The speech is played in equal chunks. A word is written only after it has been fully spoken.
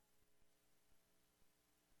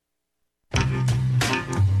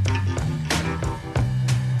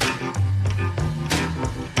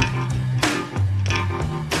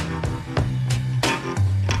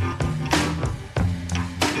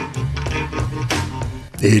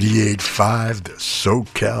88.5, the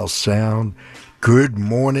SoCal Sound. Good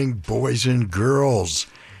morning, boys and girls,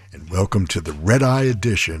 and welcome to the Red Eye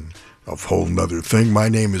edition of Whole Nuther Thing. My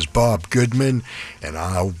name is Bob Goodman, and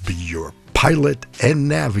I'll be your pilot and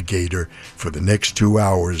navigator for the next 2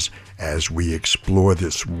 hours as we explore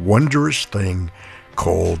this wondrous thing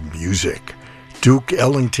called music. Duke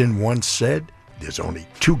Ellington once said, there's only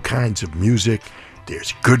two kinds of music.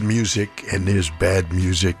 There's good music and there's bad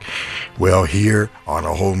music. Well, here on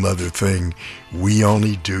A Whole Nuther Thing, we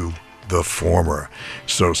only do the former.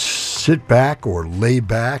 So sit back or lay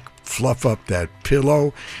back, fluff up that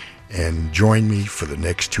pillow, and join me for the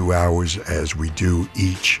next 2 hours as we do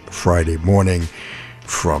each Friday morning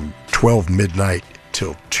from 12 midnight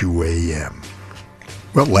till 2 a.m.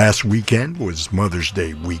 Well, last weekend was Mother's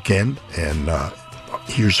Day weekend, and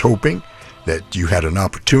here's hoping that you had an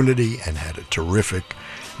opportunity and had a terrific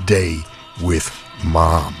day with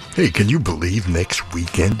Mom. Hey, can you believe next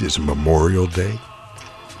weekend is Memorial Day?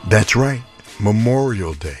 That's right,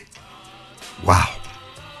 Memorial Day. Wow,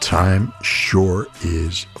 time sure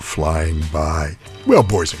is flying by. Well,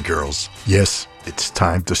 boys and girls, yes, it's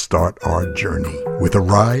time to start our journey with a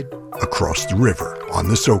ride across the river on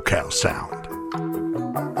the SoCal Sound.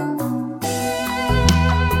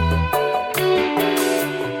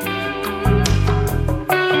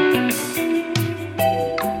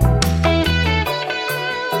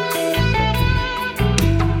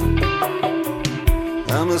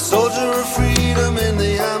 I'm a soldier of freedom in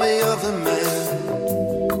the army of the man.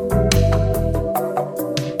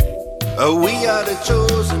 Oh, we are the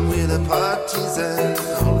chosen, we're the partisans.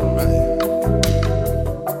 Alright.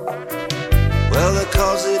 Well, the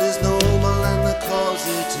cause it is noble and the cause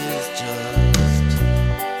it is just.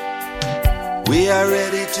 We are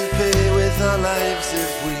ready to pay with our lives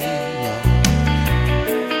if we know.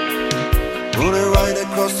 Gonna ride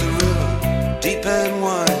across the river, deep and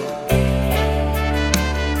wide.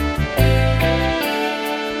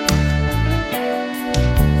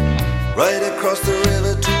 Right across the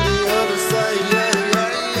river to the other side, yeah,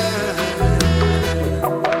 yeah, yeah.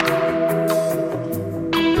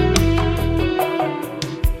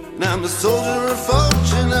 Now I'm a soldier of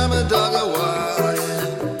fortune, I'm a dog of war,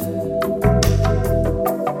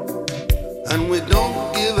 and we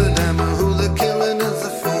don't give a damn who the killing is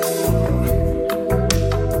for.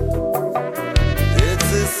 It's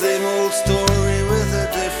the same old story with a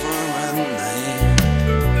different name.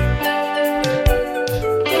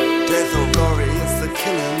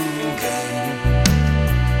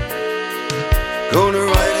 Gonna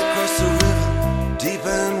ride across the river, deep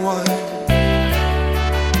and wide.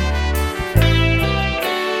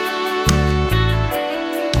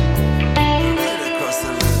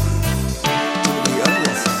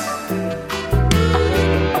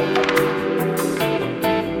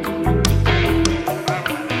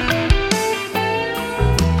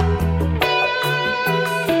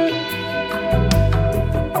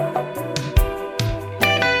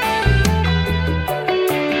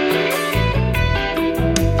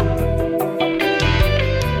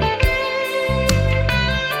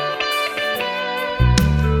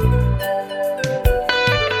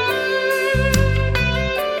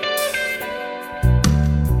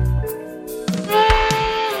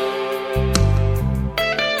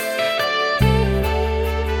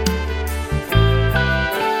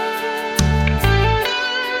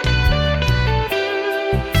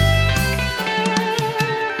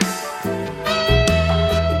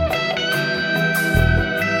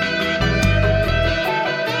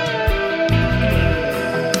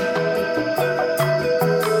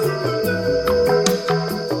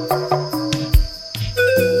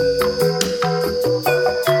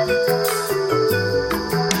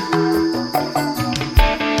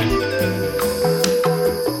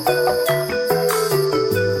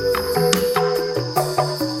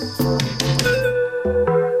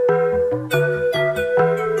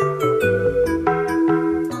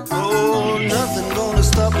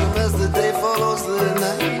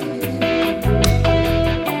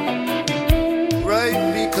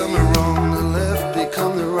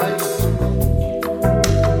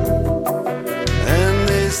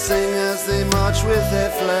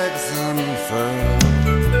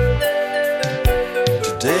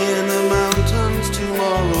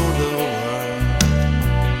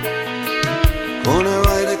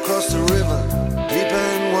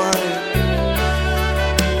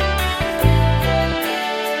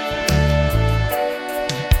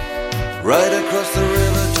 Ride across the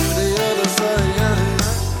river, to the other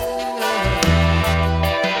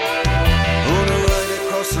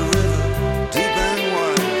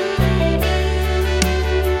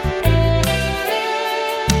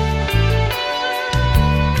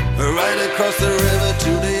across the river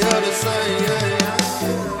to the other side.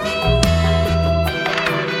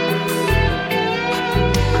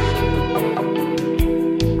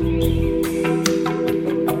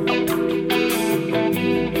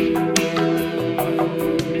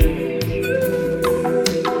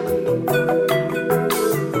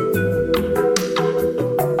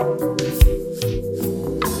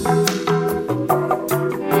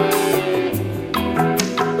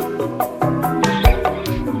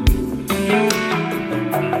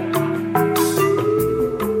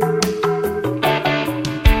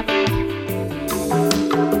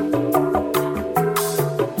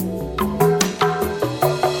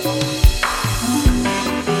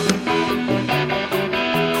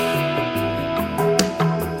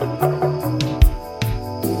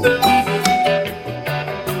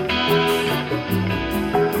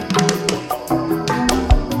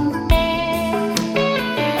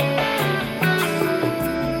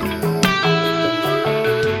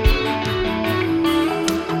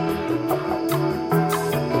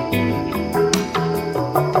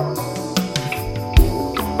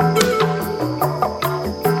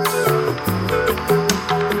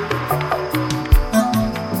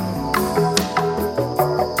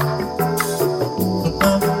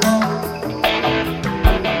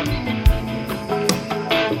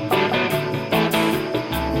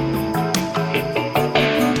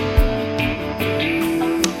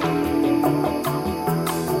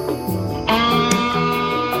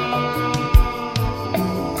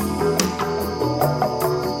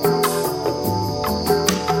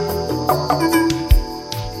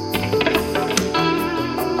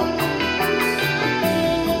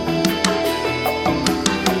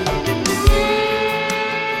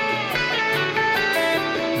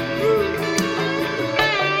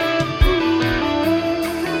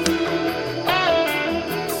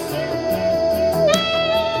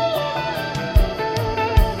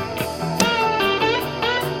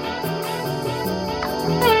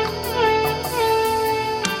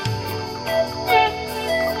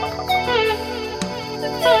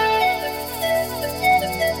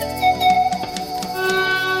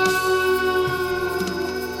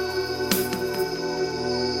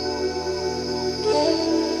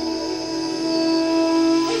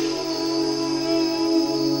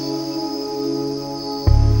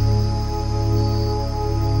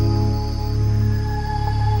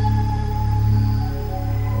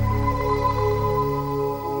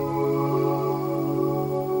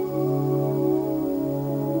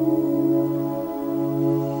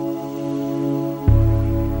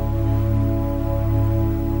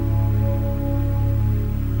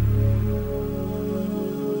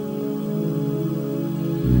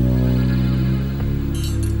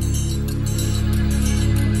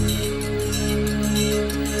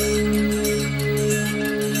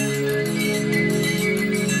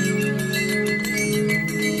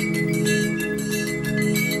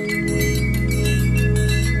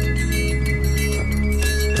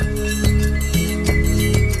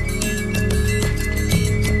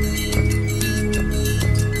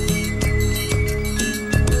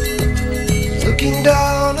 Looking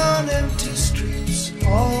down on empty streets,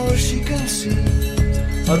 all she can see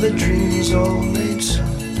are the dreams all made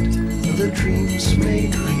solid, are the dreams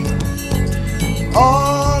made real.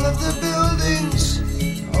 All of the buildings,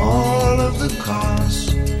 all of the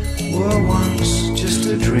cars were once just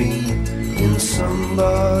a dream in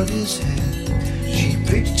somebody's head. She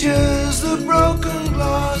pictures the broken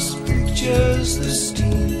glass, pictures the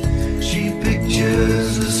steam, she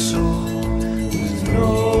pictures a soul with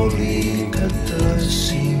no leak at the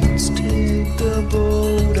seams. Take the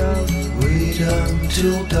boat out, wait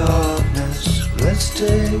until darkness. Let's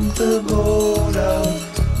take the boat out,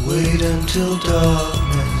 wait until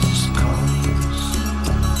darkness comes.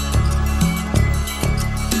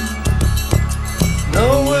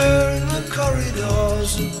 Nowhere in the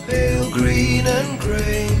corridors of pale green and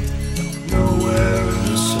grey, nowhere in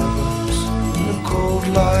the suburbs in the cold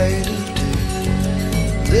light of day.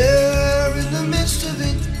 There in the midst of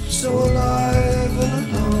it, so alive and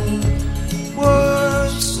alone,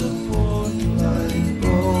 words support like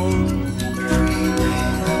bone,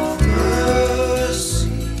 dreaming of Mercy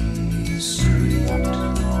Street,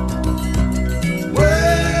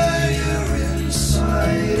 where you're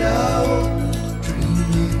inside out,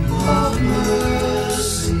 dreaming of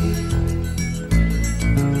mercy,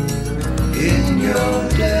 in your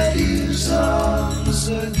daddy's arms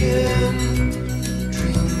again,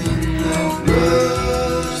 dreaming of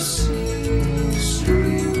Mercy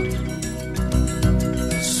Street.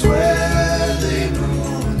 Swear they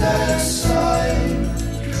moved that side,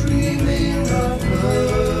 dreaming of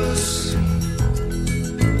mercy.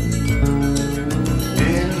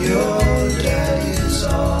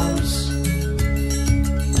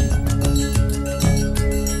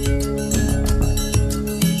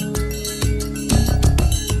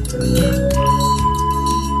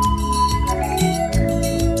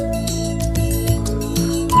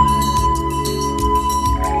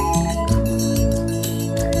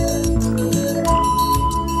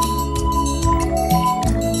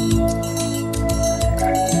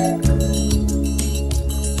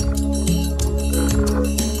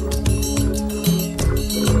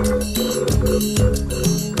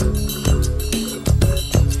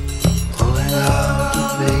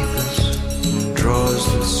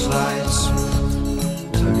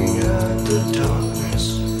 the darkness,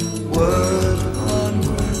 word on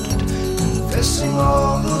word, confessing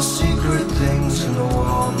all the secret things in a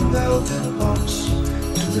warm velvet box.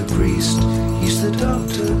 To the priest, he's the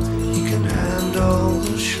doctor, he can handle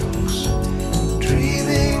the shocks.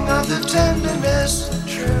 Dreaming of the tenderness that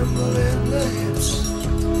tremble in the hips,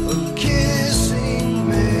 of kissing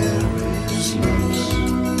Mary's lips,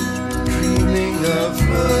 dreaming of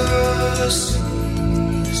Mercy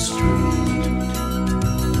Street,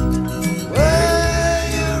 where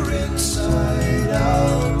you're inside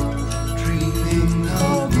out, dreaming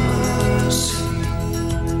of mercy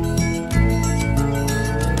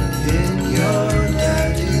in your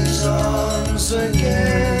daddy's arms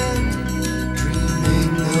again,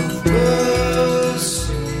 dreaming of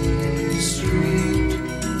Mercy Street.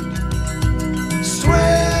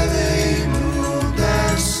 Swear they moved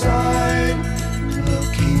that sign,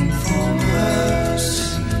 looking for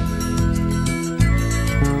mercy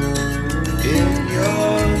in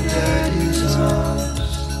your daddy's arms.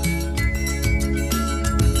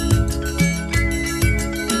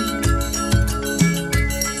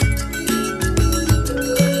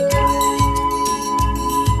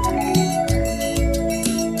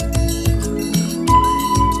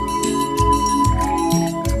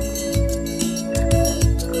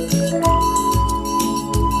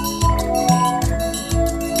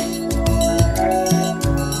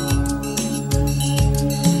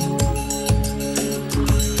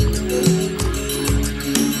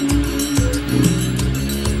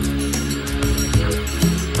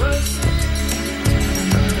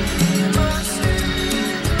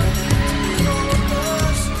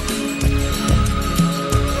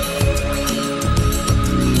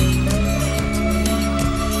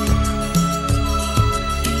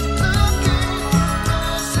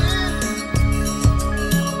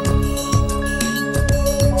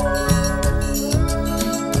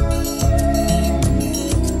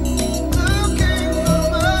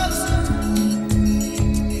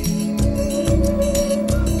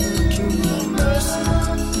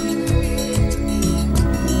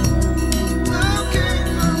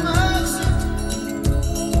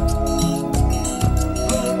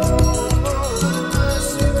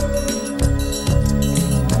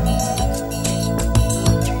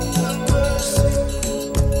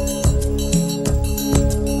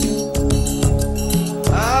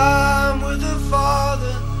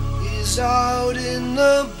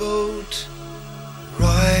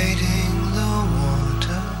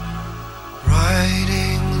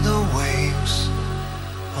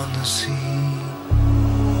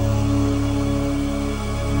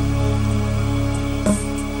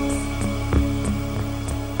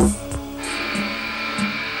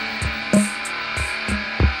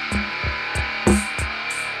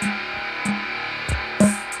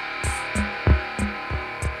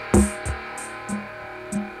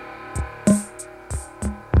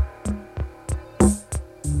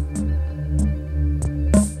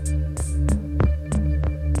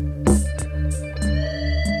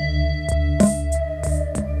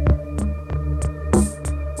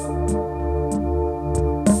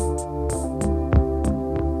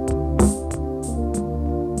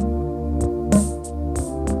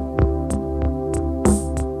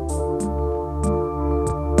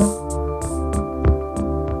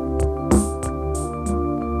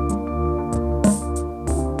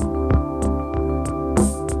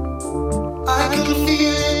 I can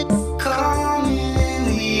feel it coming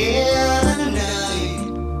in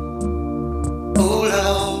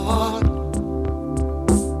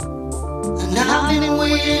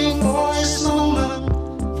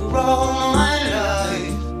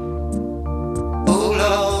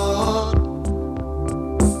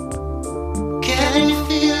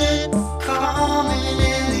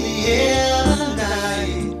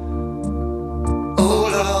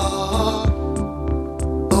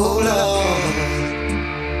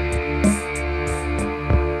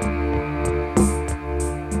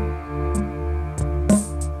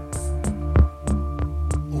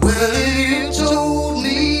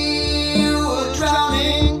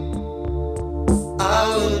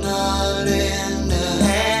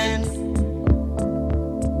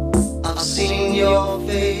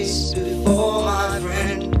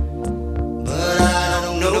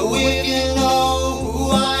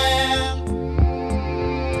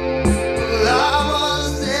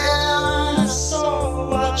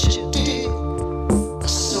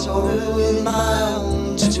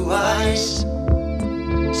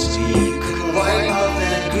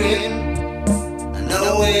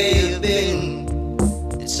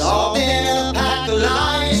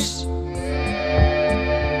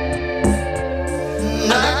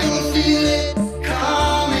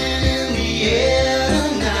the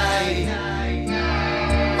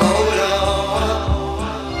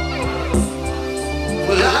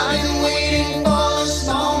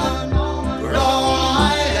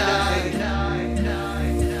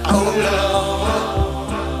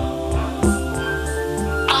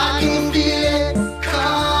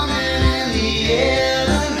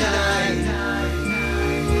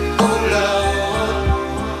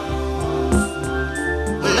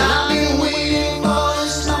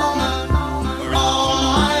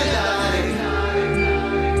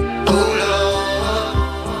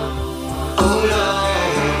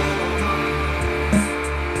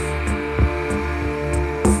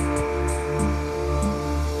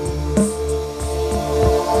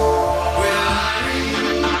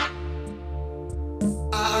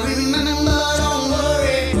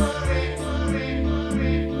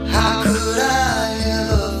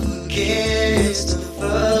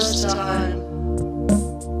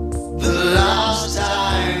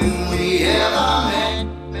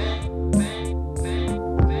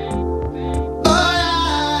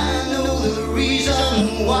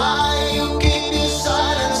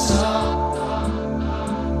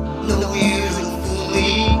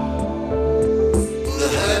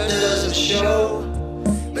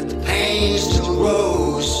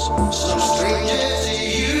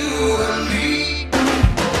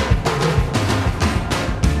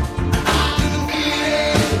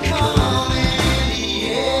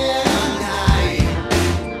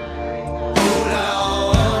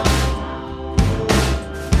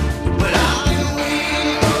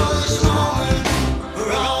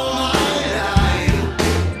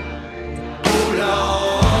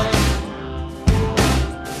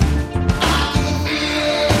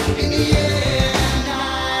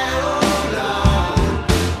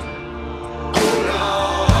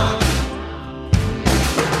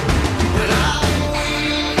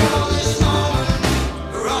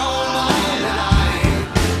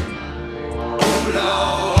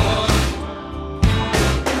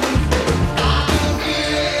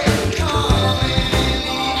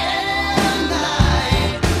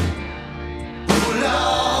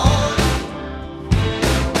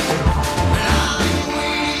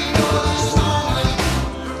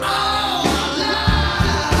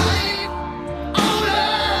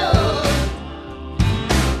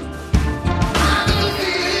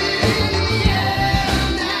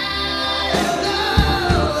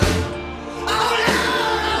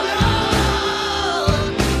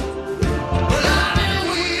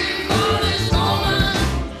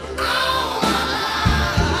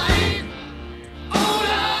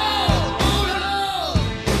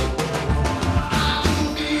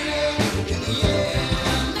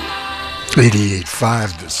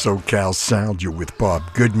 '88.5, the SoCal Sound. You're with Bob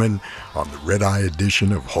Goodman on the Red Eye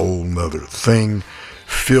edition of Whole Nuther Thing.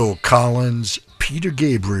 Phil Collins, Peter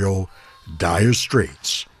Gabriel, Dire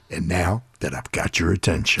Straits. And now that I've got your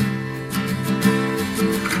attention.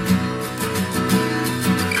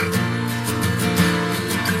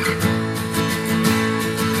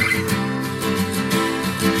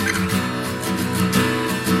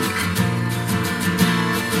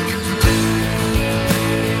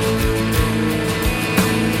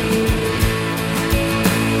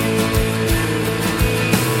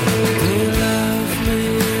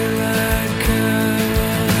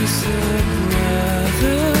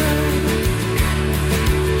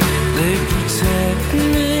 'They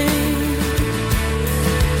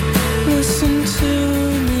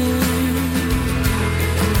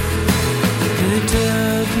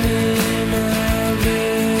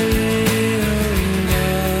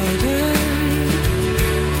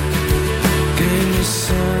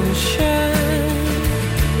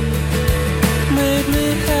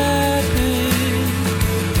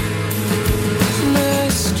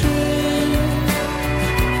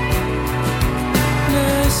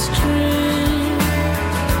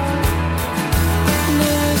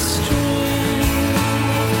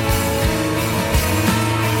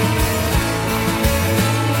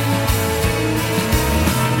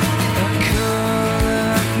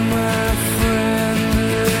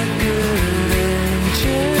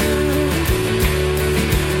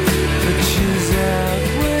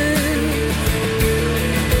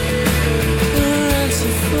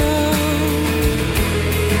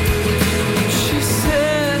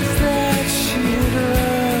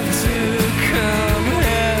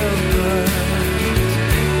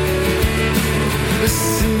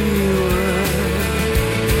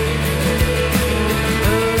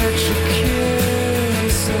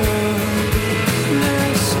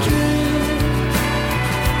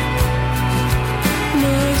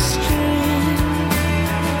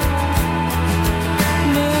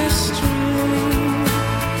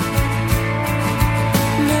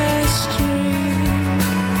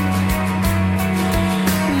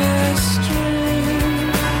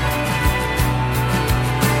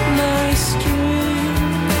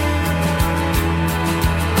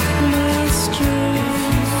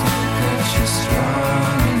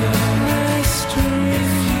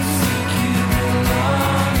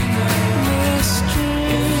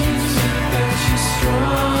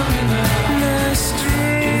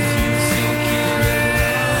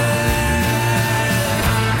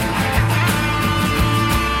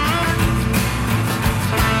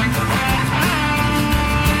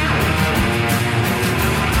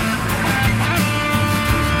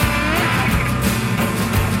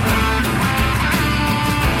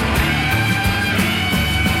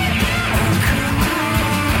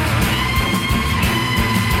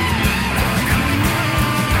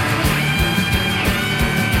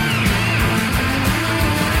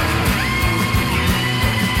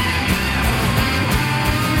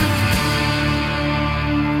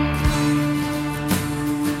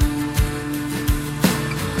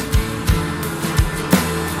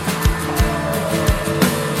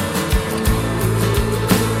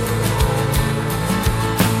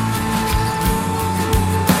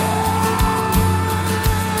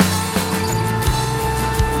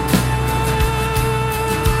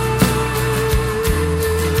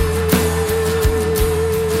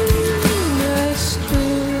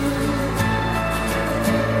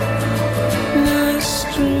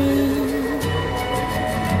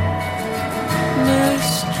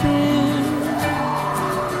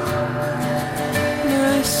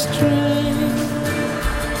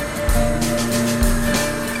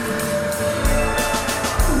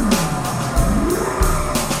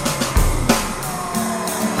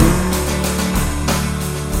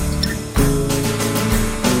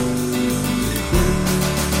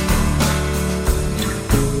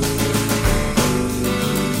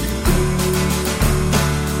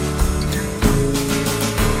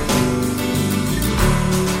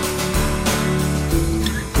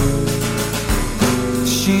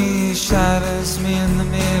shadows me in the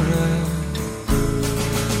mirror.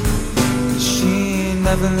 She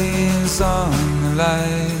never leaves on the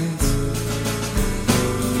light.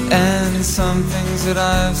 And some things that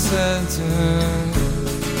I've said to her,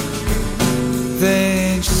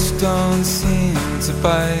 they just don't seem to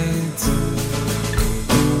bite.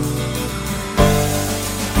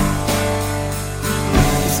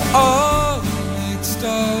 It's all mixed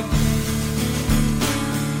up.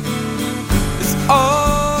 It's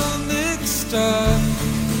all mixed up.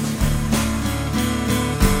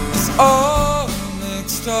 It's all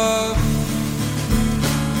mixed up.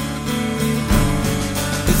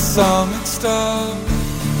 It's all mixed up.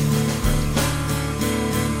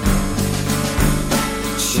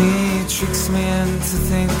 She tricks me into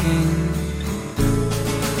thinking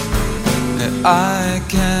that I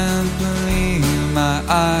can't believe my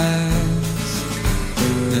eyes,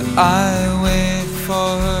 that I wait for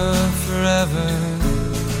her forever,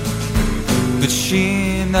 but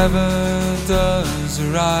she never does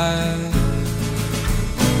arrive.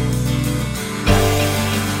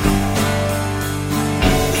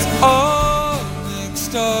 It's all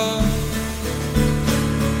mixed up.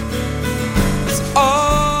 It's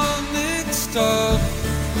all mixed up.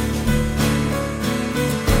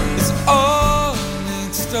 It's all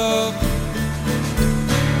mixed up.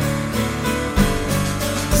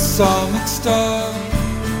 It's all mixed up.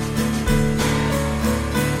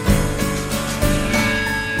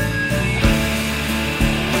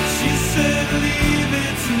 She said, leave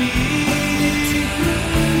it to me.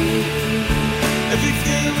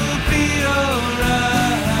 Everything will be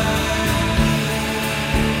alright.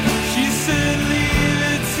 She said, leave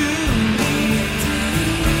it to me.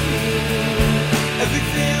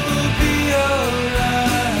 Everything will be alright.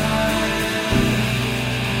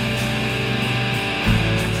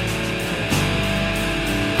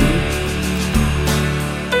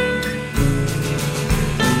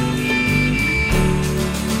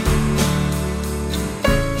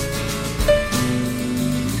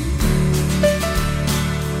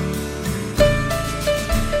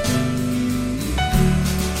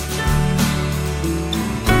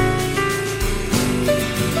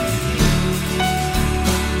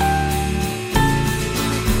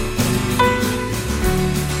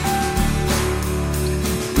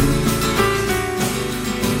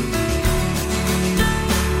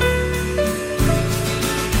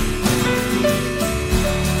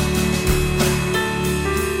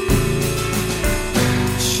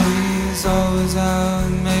 She's always out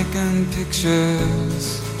making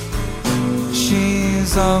pictures.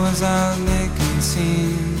 She's always out making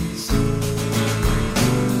scenes.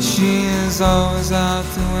 She is always out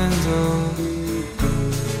the window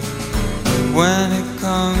when it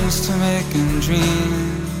comes to making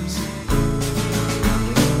dreams.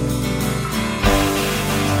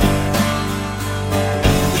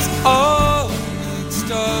 It's all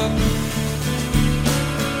mixed up.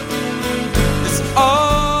 It's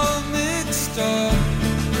all mixed up.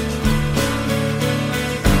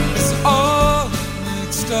 It's all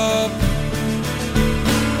mixed up.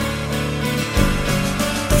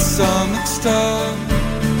 It's all mixed up.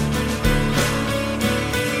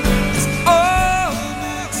 It's all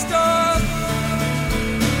mixed up.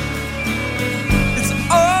 It's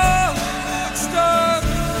all mixed up.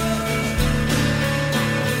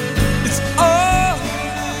 It's all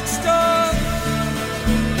mixed up.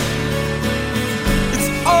 It's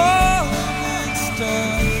all mixed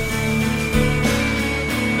up.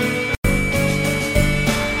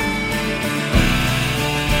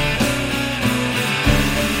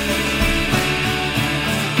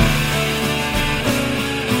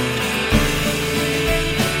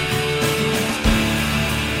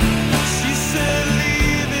 She said,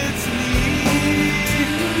 leave it to me.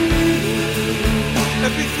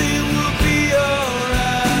 Everything will be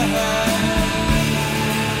alright.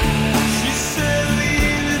 She said,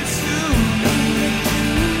 leave it to me.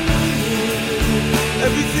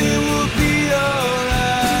 Everything will be alright.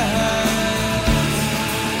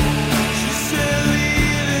 She said,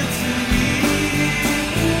 leave it to me.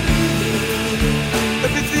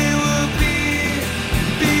 Everything will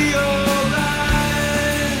be alright.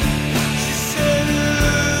 She said,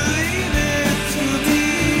 leave it to me.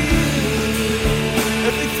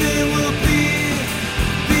 Everything will be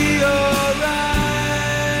alright.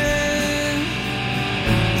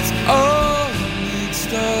 It's all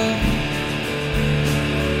mixed up.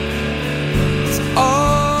 It's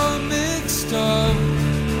all mixed up.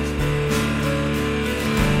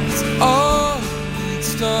 It's all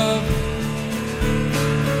mixed up.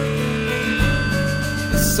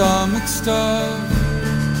 It's all mixed up.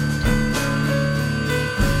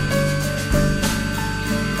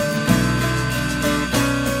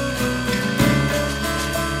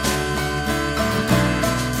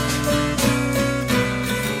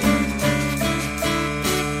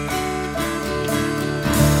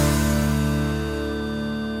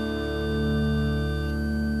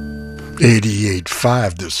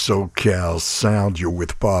 88.5 the SoCal Sound. You're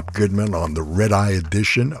with Bob Goodman on the Red Eye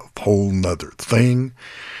edition of Whole Nuther Thing.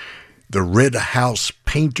 The Red House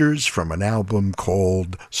Painters from an album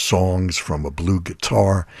called Songs from a Blue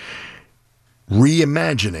Guitar.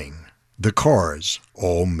 Reimagining the Cars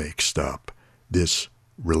All Mixed Up. This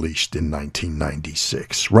released in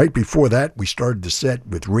 1996. Right before that, we started the set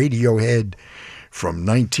with Radiohead from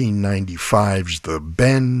 1995's The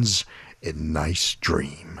Bends and Nice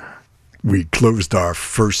Dream. We closed our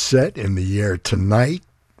first set in the air tonight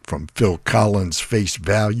from Phil Collins' Face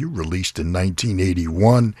Value, released in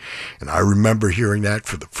 1981, and I remember hearing that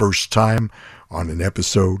for the first time on an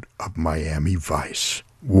episode of Miami Vice.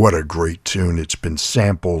 What a great tune. It's been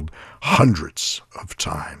sampled hundreds of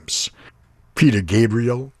times. Peter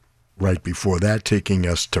Gabriel, right before that, taking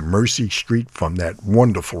us to Mercy Street from that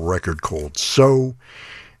wonderful record called So.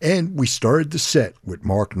 And we started the set with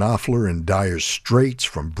Mark Knopfler and Dire Straits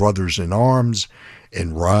from Brothers in Arms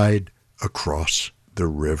and Ride Across the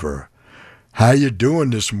River. How you doing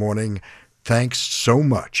this morning? Thanks so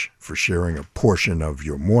much for sharing a portion of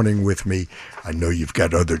your morning with me. I know you've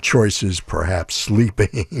got other choices, perhaps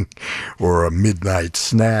sleeping or a midnight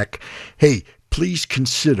snack. Hey, please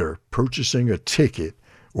consider purchasing a ticket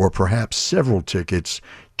or perhaps several tickets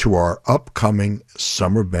to our upcoming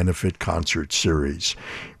Summer Benefit Concert Series.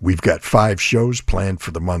 We've got 5 shows planned for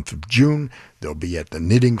the month of June. They'll be at the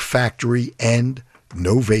Knitting Factory and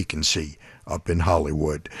No Vacancy up in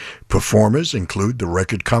Hollywood. Performers include The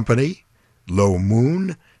Record Company, Low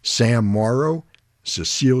Moon, Sam Morrow,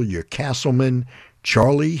 Cecilia Castleman,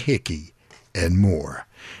 Charlie Hickey, and more.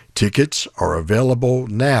 Tickets are available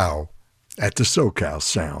now at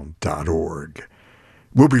thesocalsound.org.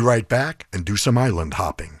 We'll be right back and do some island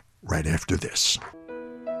hopping right after this.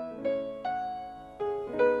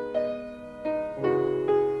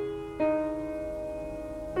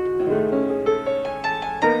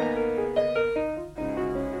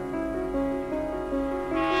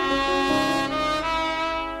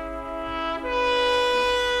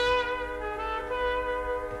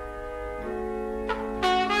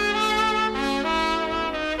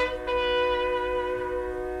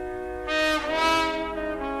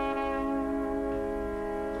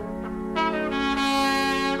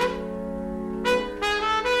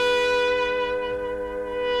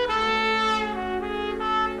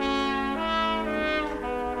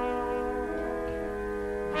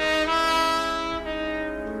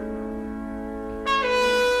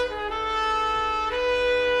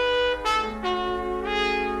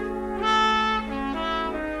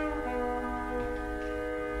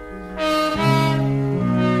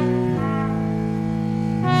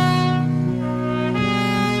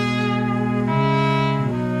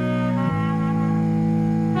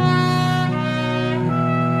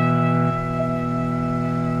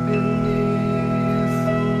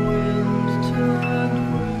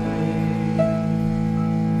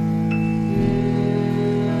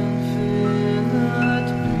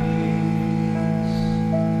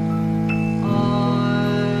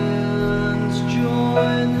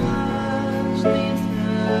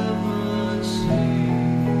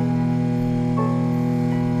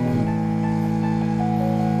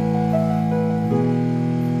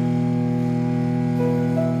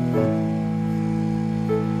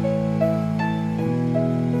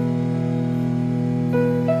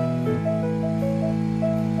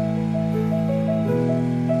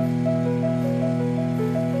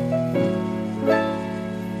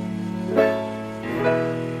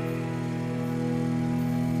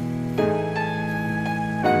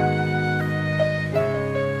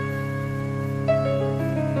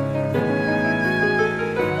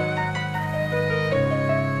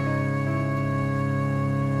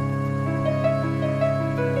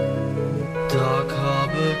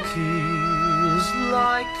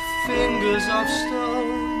 Fingers of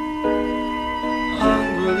stone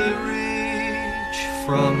hungrily reach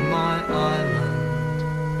from my island,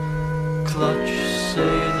 clutch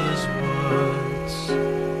sailors' words,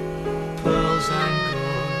 pearls and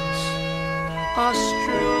goods are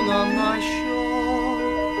strewn on my shore,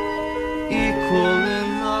 equal in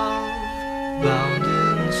love, bound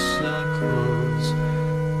in circles,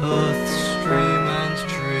 earth, stream and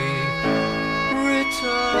tree,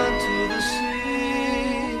 return to the sea.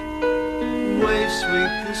 Waves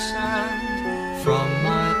sweep the sand from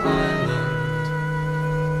my island,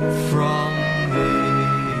 from me.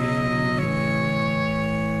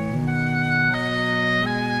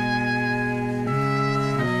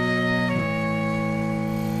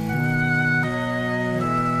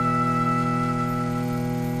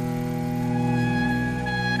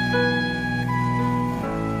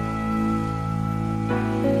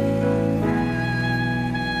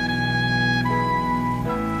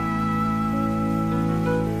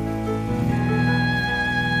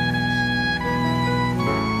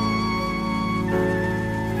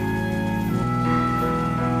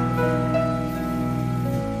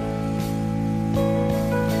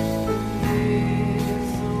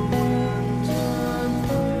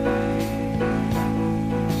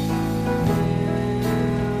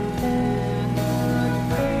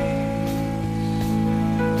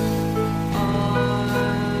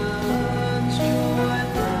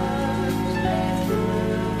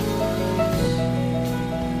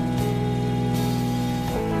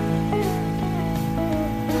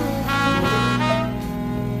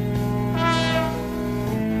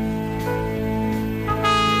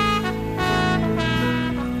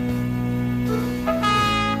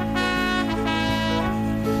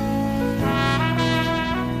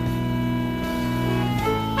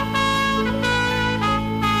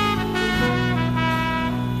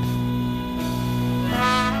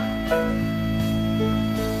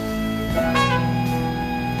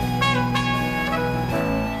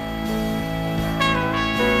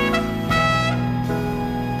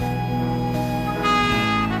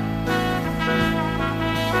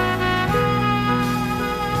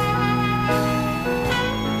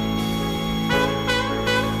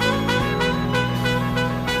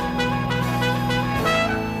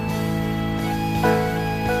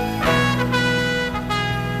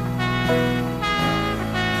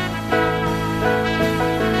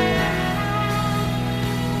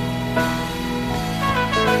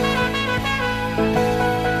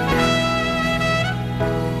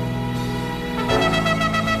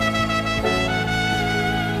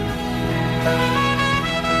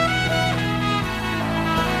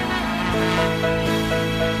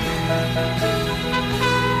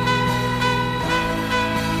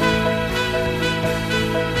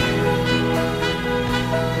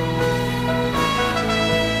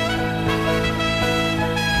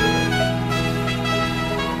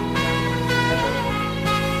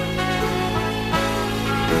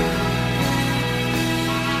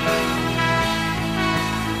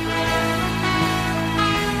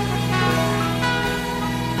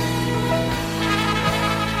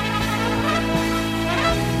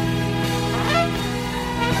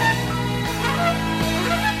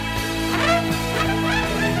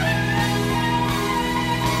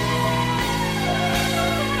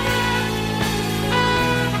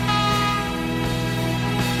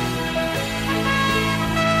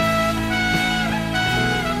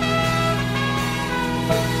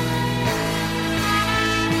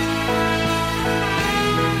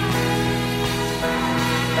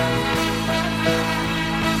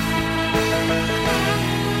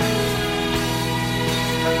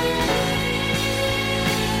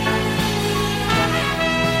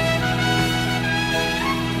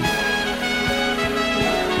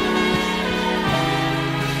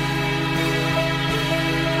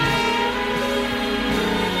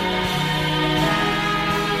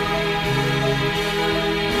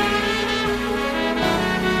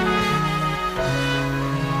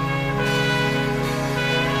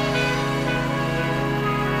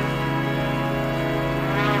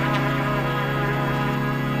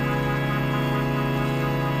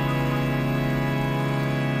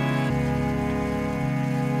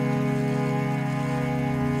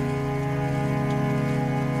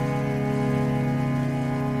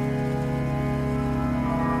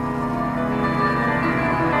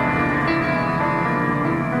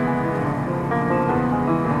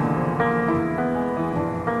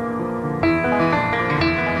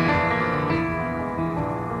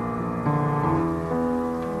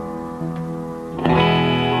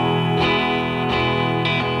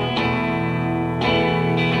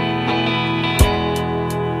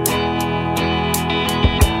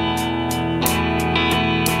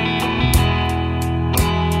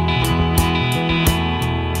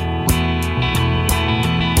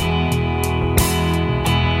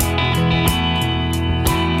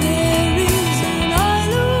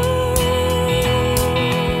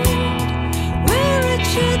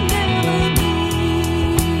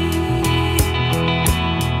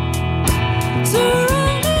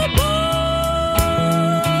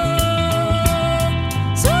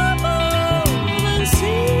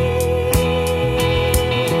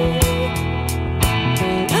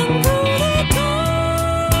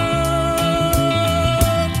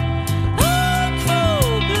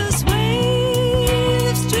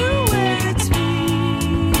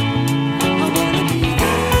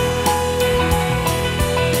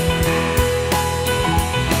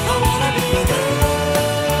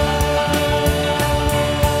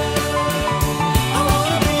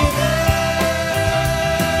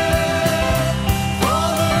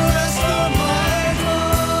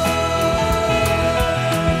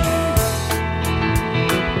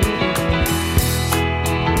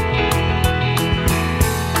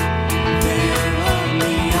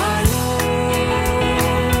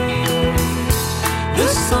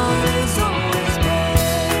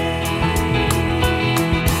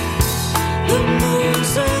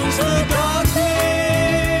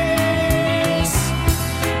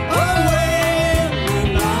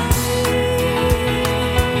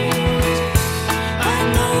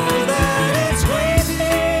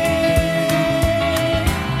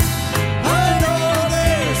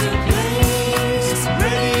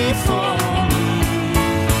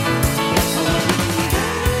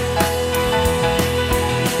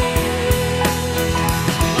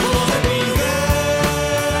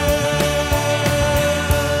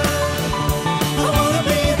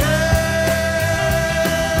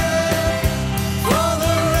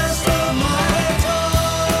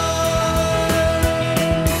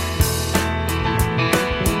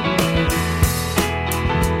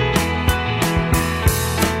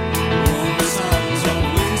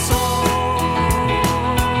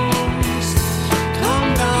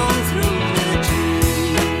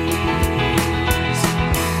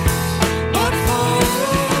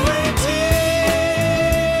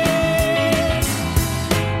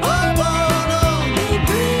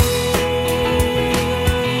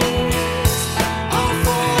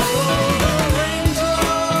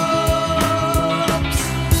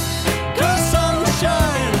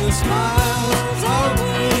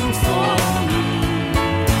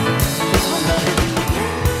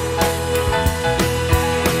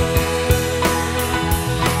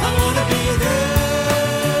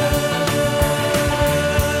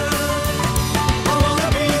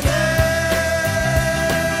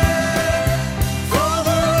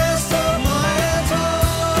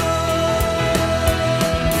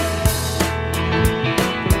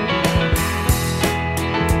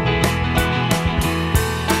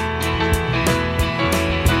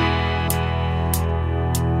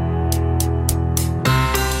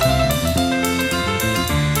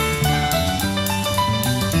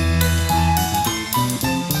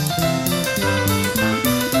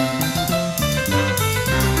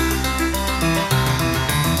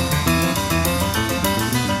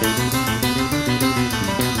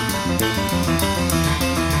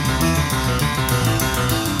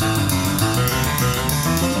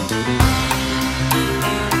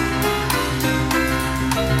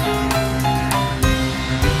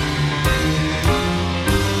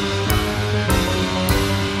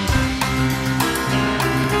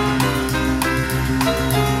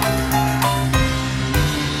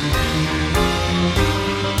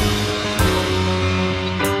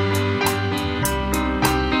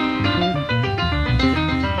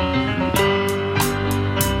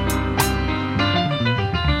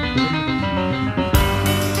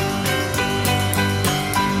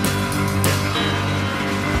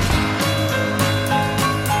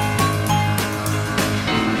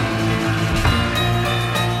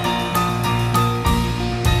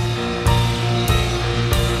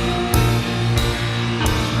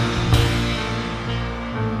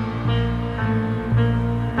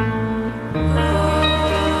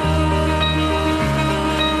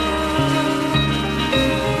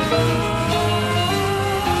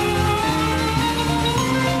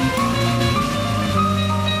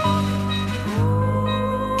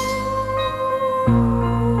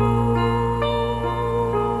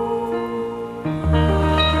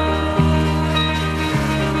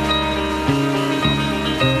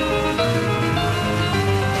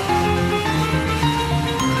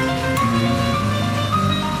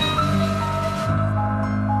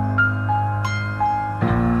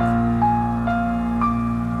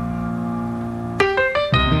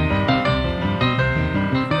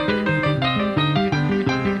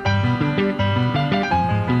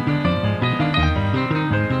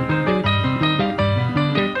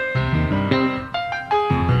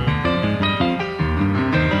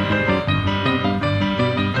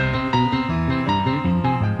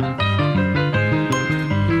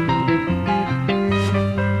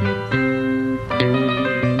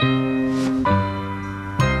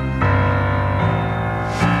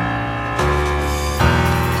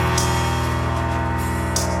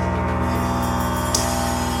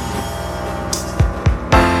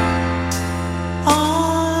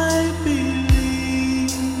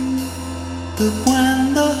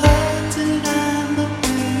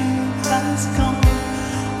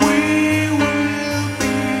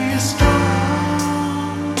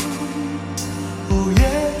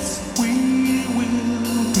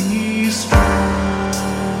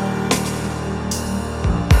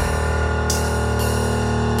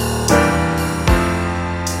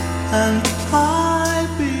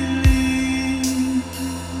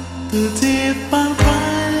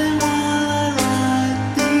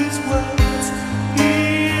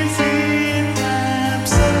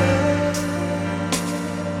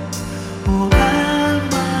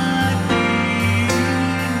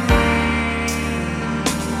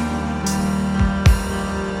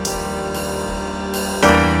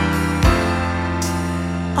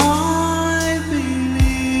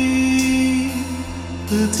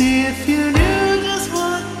 if you knew just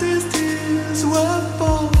what these tears were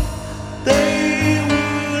for, they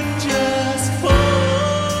would just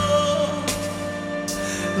fall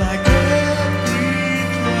like every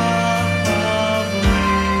drop of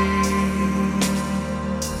rain.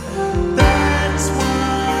 That's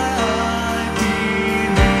why I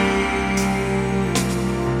believe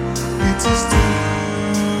it is too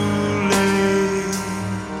late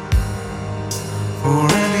for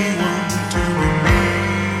anyone to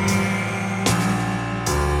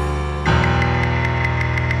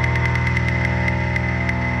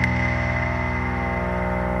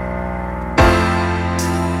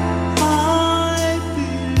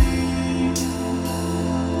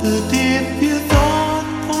but if you thought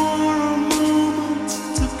for a moment,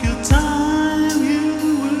 took your time, you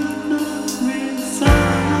would not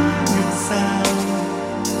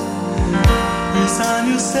resign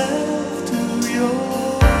yourself to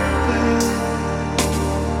your fate.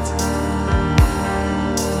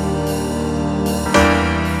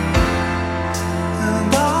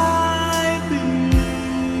 And I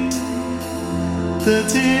believe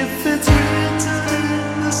that if it's written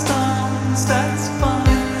in the stars, that's fine.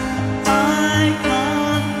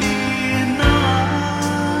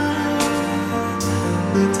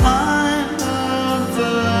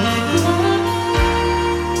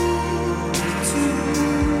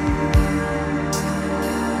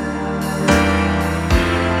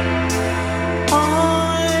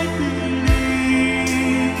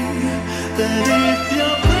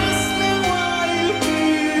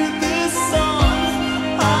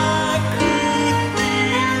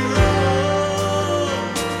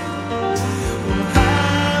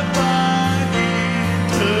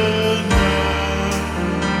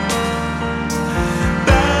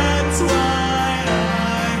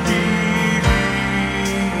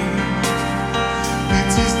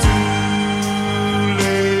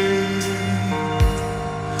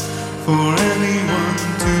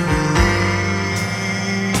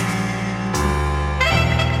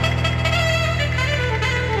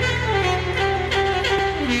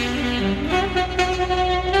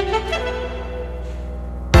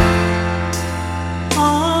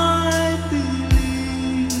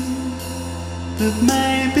 That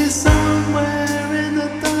maybe somewhere in the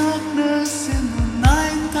darkness, in the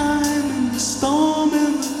nighttime, in the storm,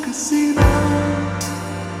 in the casino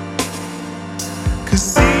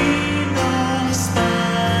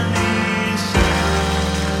Spanish.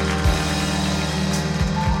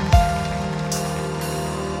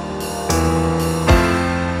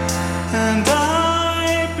 And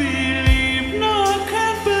I believe, no, I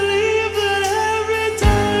can't believe that every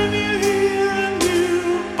time you hear a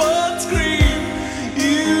newborn scream,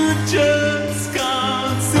 you just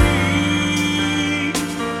can't see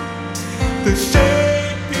the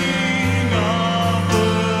shaping of the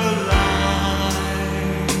line,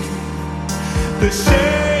 the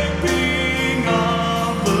shaping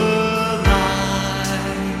of the line.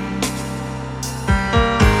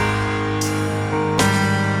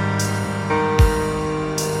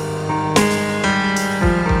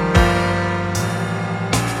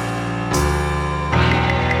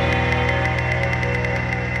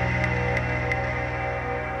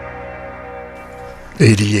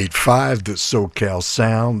 88.5, the SoCal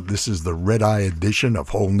Sound. This is the Red Eye edition of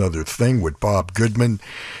Whole Nuther Thing with Bob Goodman.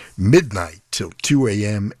 Midnight till 2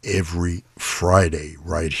 a.m. every Friday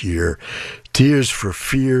right here. Tears for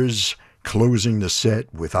Fears closing the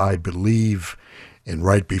set with I Believe. And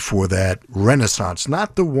right before that, Renaissance.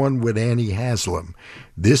 Not the one with Annie Haslam.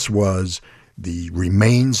 This was the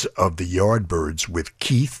Remains of the Yardbirds with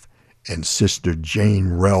Keith and Sister Jane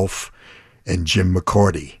Ralph and Jim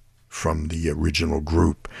McCarty from the original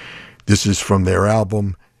group. This is from their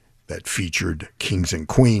album that featured Kings and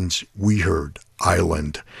Queens. We heard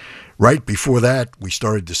Island. Right before that, we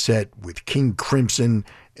started the set with King Crimson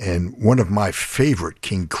and one of my favorite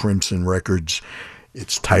King Crimson records.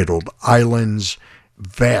 It's titled Islands,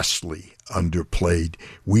 vastly underplayed.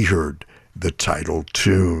 We heard the title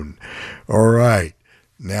tune. All right,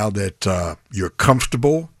 now that you're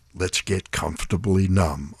comfortable, let's get comfortably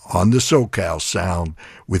numb on the SoCal Sound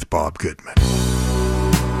with Bob Goodman.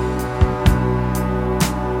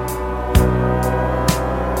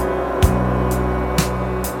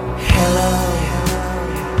 Hello,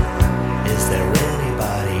 is there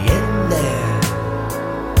anybody in there?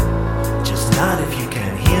 Just not if you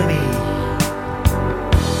can hear me.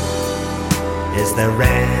 Is there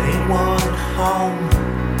anyone home?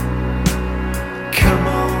 Come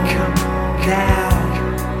on down.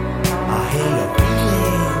 I hear you're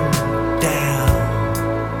feeling down.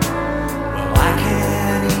 Well, I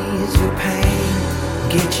can ease your pain,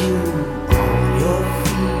 get you on your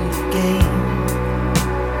feet.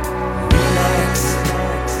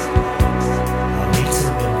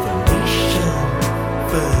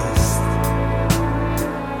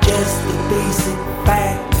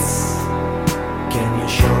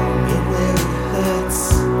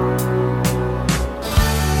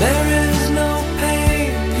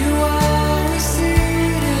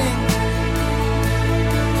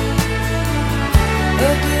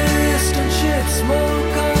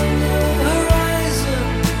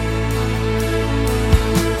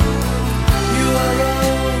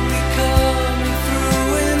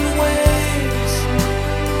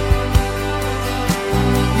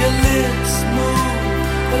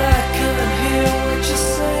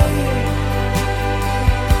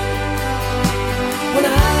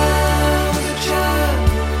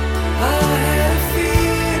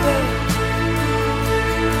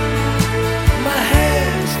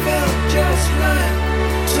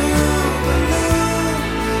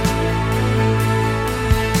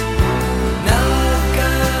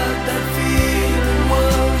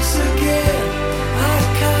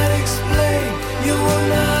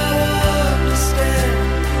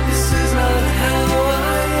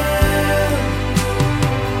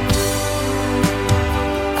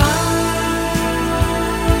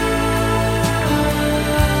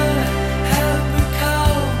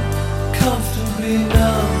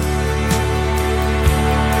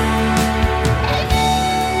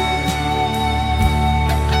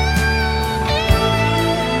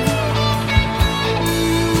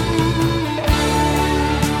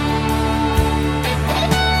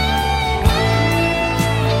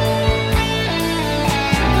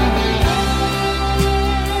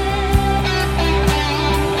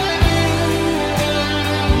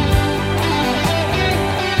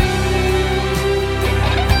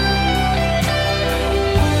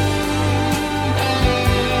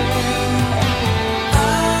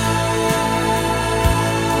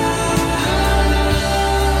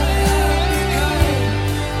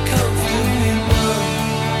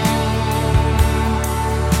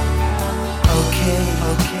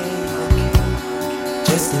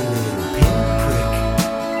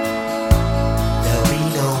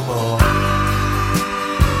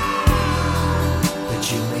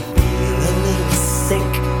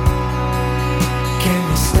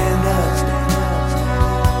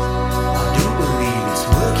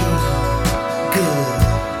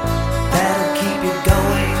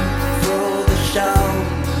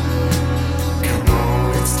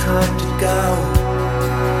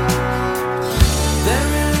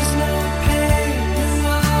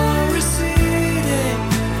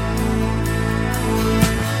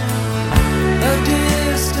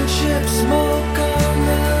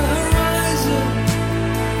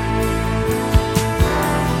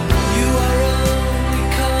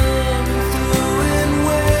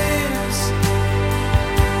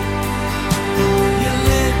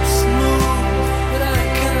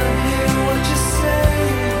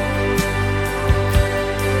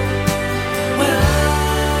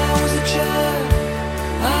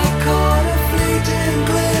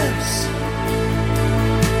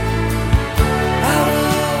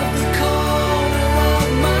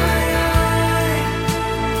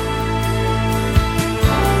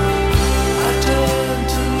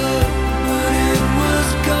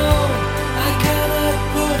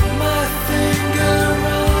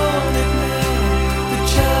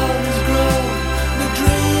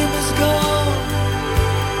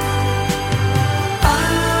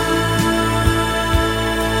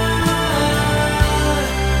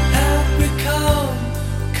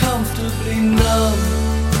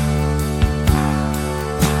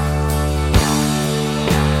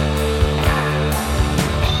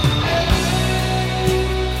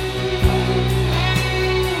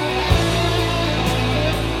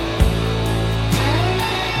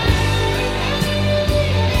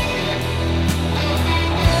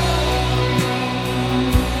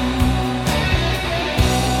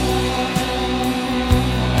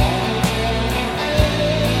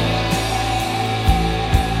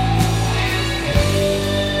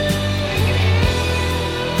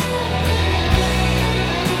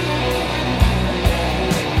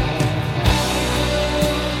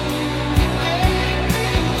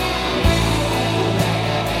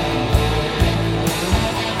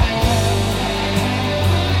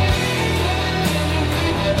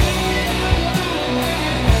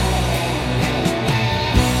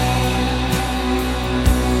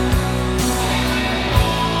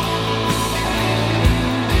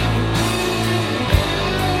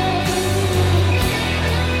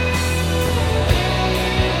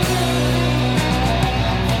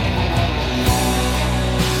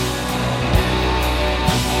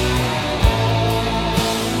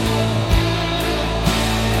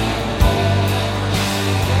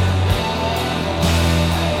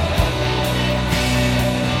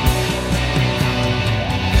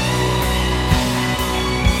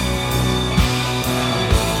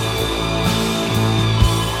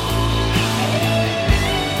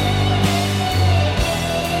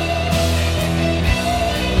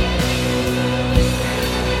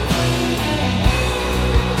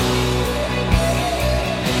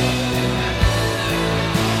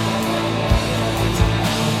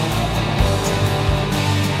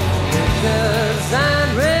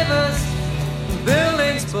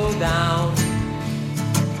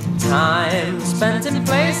 Time spent in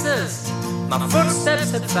places my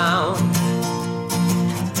footsteps had found.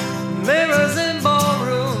 Mirrors in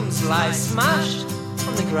ballrooms lie smashed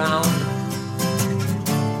on the ground.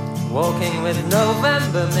 Walking with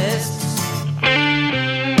November mists,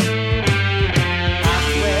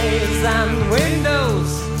 pathways and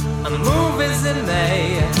windows and movies in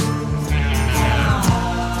May.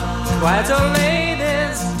 Quiet old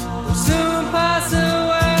ladies will soon pass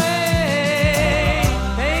away.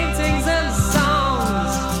 Paintings and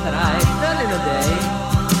songs that I've done in a day,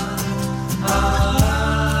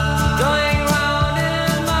 going round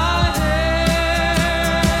in my head.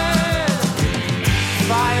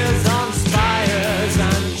 Fires on spires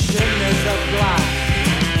and chimneys of black,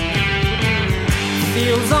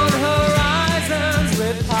 fields on horizons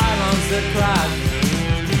with pylons that crack.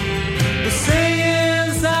 The singing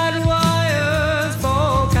sad wires for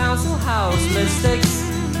council house mystics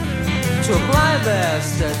to apply their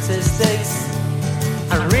statistics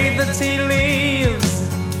and read the tea leaves.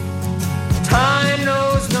 Time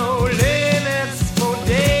knows no limits for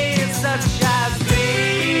days such as these.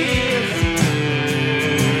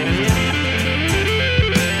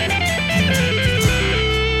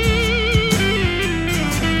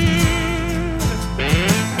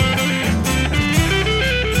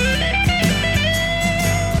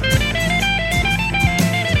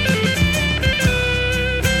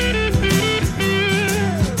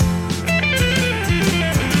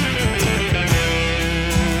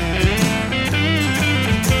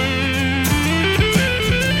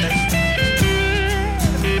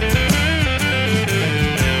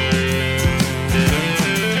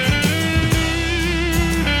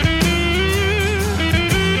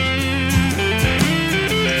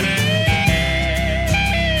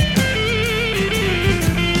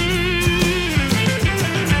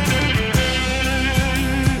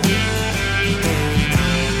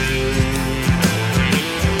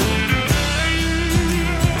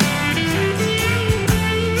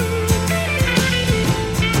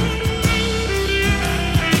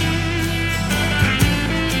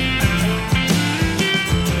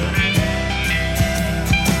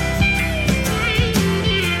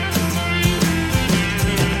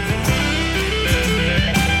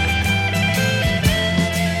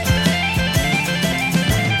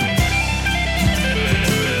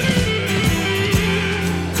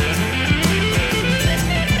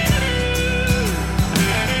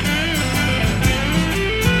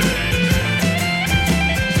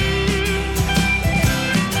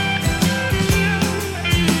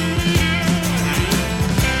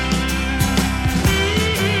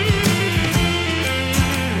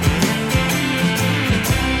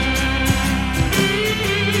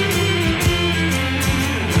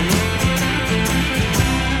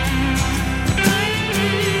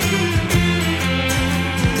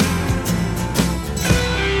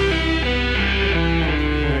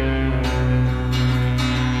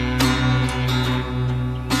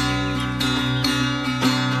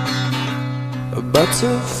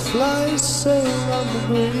 Butterflies sail on the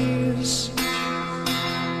breeze,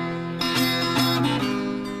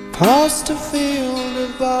 past a field of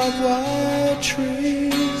barbed wire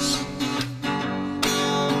trees,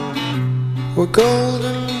 where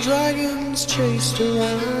golden dragons chased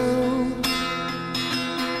around,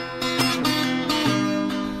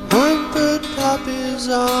 pampered poppies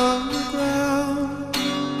on the ground.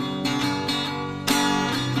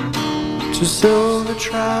 To silver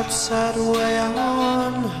trout sat way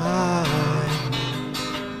on high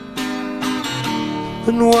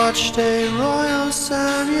and watched a royal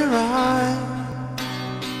samurai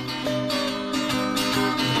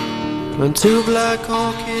plant two black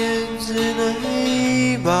orchids in a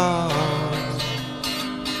vase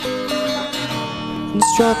and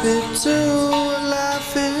strap it to a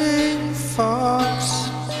laughing fox.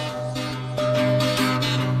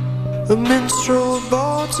 A minstrel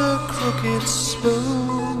bought a crooked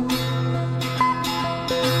spoon.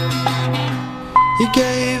 He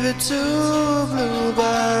gave it to a blue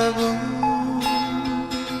baboon,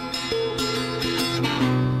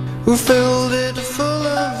 who filled it full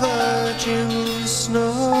of virgin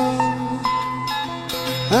snow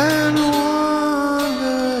and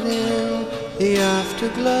wandered in the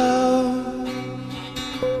afterglow.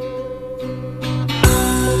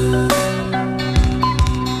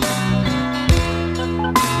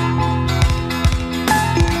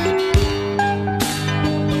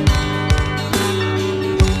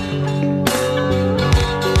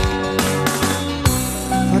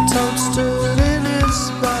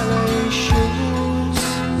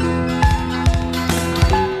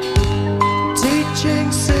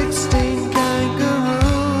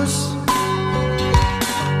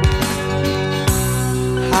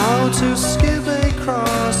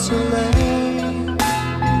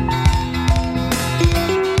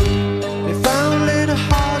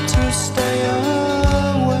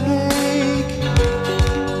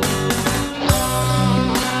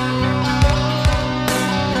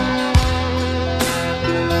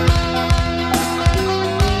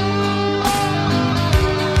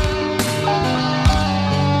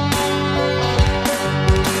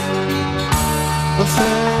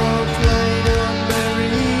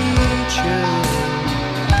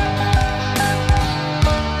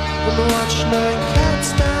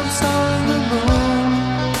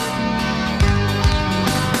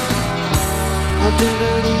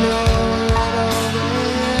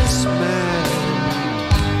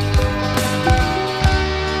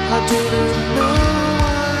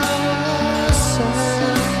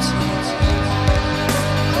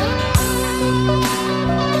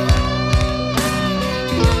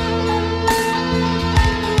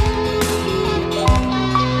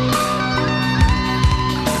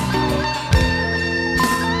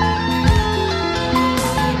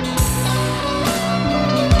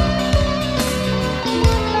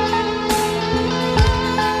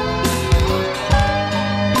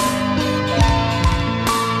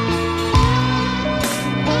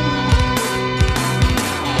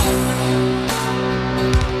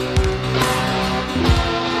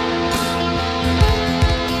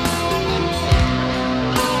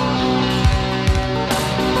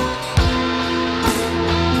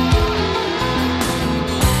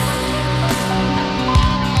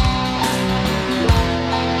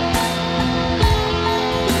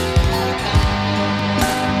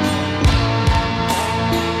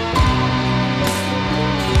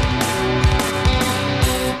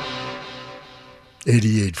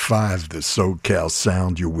 106.5, the SoCal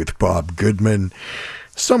Sound. You're with Bob Goodman.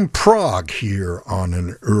 Some prog here on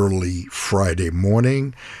an early Friday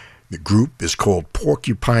morning. The group is called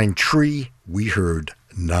Porcupine Tree. We heard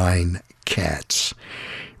 9 Cats.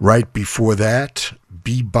 Right before that,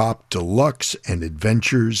 Bop Deluxe and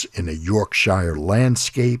Adventures in a Yorkshire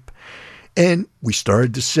Landscape. And we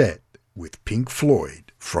started the set with Pink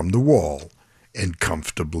Floyd, From the Wall and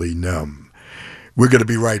Comfortably Numb. We're going to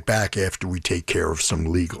be right back after we take care of some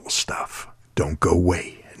legal stuff. Don't go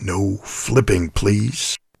away. No flipping,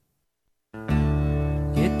 please.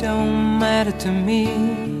 It don't matter to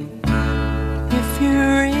me if you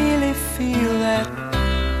really feel that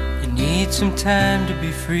you need some time to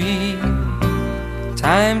be free.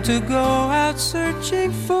 Time to go out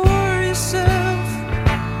searching for yourself,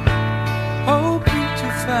 hoping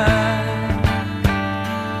to find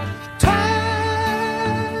time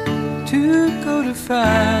to go to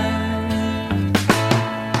find.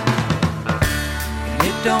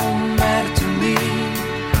 It don't matter to me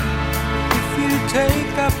if you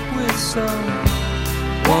take up with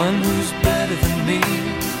someone who's better than me,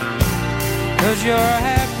 'cause your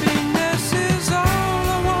happiness is all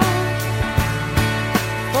I want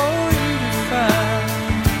for you to find.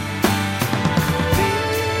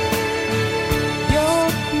 Your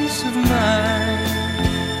peace of mind.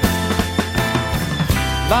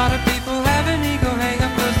 A lot of people have an ego hang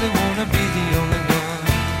up 'cause they wanna be the only one.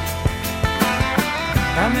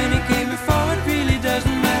 How many came before, it really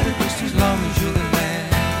doesn't matter, just as long as you're the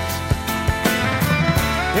last.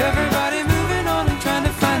 Everybody moving on and trying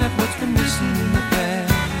to find out what's been missing in the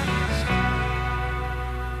past.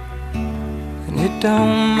 And it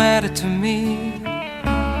don't matter to me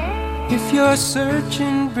if your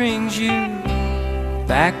searching brings you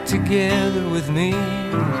back together with me,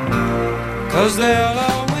 'cause there'll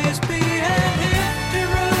always be an empty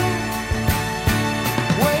room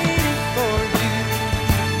waiting for you,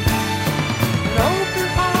 an open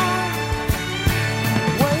heart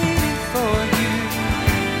waiting for you.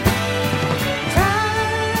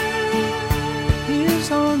 Time is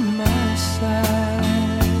on my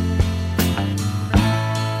side,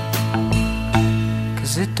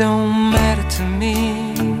 'cause it don't matter to me.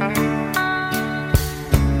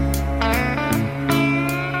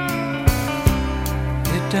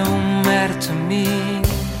 Don't matter to me.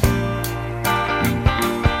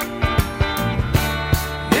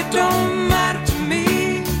 It don't matter to me.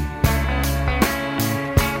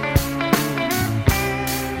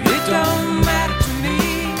 It don't matter to me.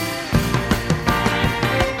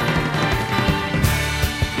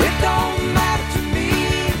 It don't matter to me.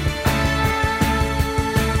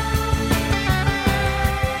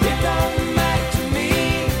 It don't matter to me,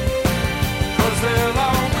 'cause there'll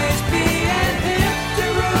always be an empty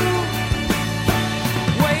room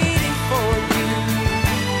waiting for you,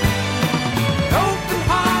 an open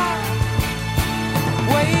heart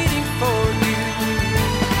waiting for you.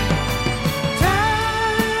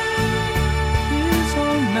 Time is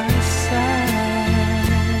on my side,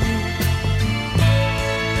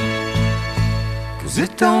 'cause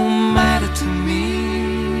it don't matter to me.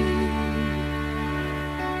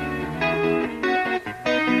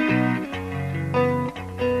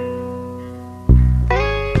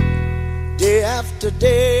 Day after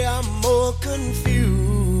day I'm more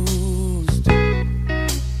confused,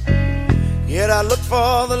 yet I look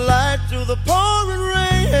for the light through the pouring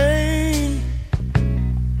rain.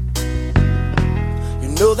 You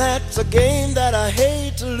know that's a game that I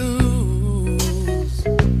hate to lose,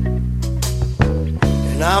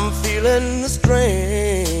 and I'm feeling the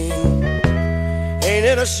strain. Ain't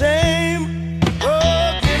it a shame?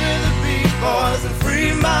 Oh, give me the beat, boys, and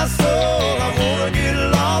free my soul. I wanna get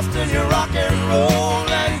lost in your rock and roll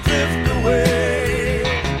and drift away.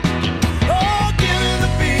 Oh, give me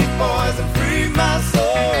the beat, boys, and free my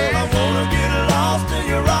soul. I wanna get lost in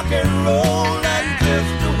your rock and roll and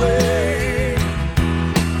drift away.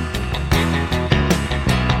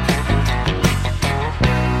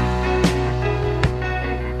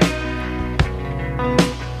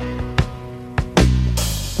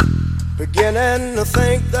 Beginning to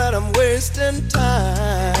think that I'm wasting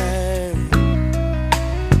time.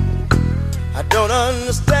 I don't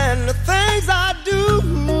understand the things I do.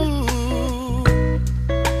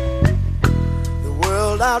 The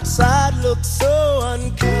world outside looks so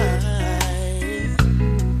unkind,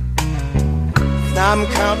 and I'm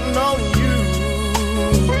counting on you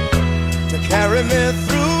to carry me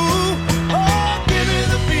through. Oh, give me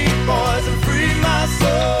the beat, boys, and free my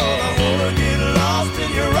soul. I wanna get lost in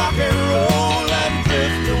your rock and roll and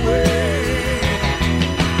drift away.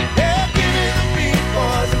 Yeah, give me the beat,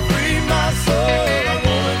 boys, and free my soul. I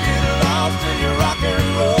wanna get lost in your rock and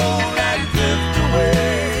roll.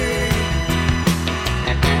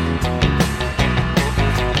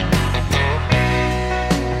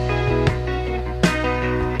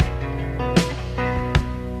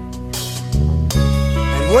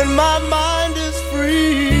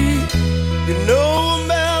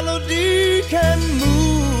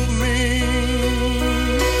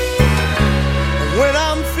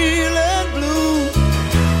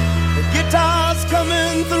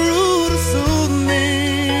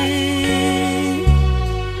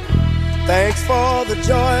 Thanks for the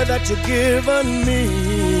joy that you've given me.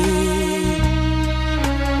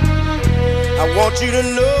 I want you to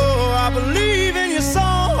know I believe in your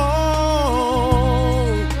song,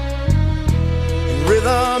 in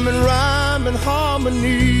rhythm and rhyme and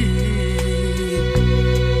harmony.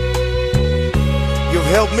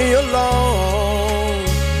 You've helped me along,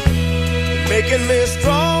 making me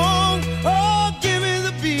strong. Oh, give me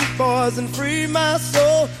the beat, boys, and free my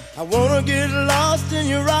soul. I wanna get lost in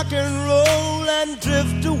your rock and roll and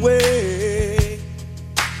drift away.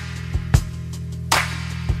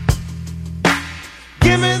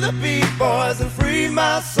 Give me the beat, boys, and free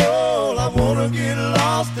my soul. I wanna get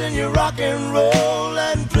lost in your rock and roll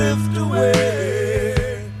and drift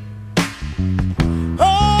away.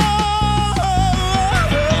 Oh,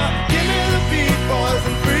 give me the beat, boys,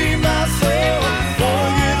 and free my soul.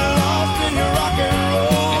 Wanna get lost in your rock and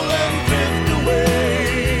roll and drift away.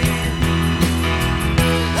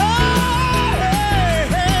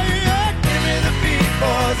 Give me the beat,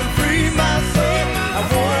 boys, and free my soul. I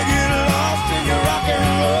wanna get lost in your rock and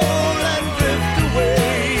roll and drift away.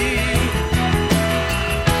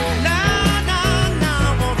 Now,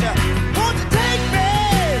 I wanna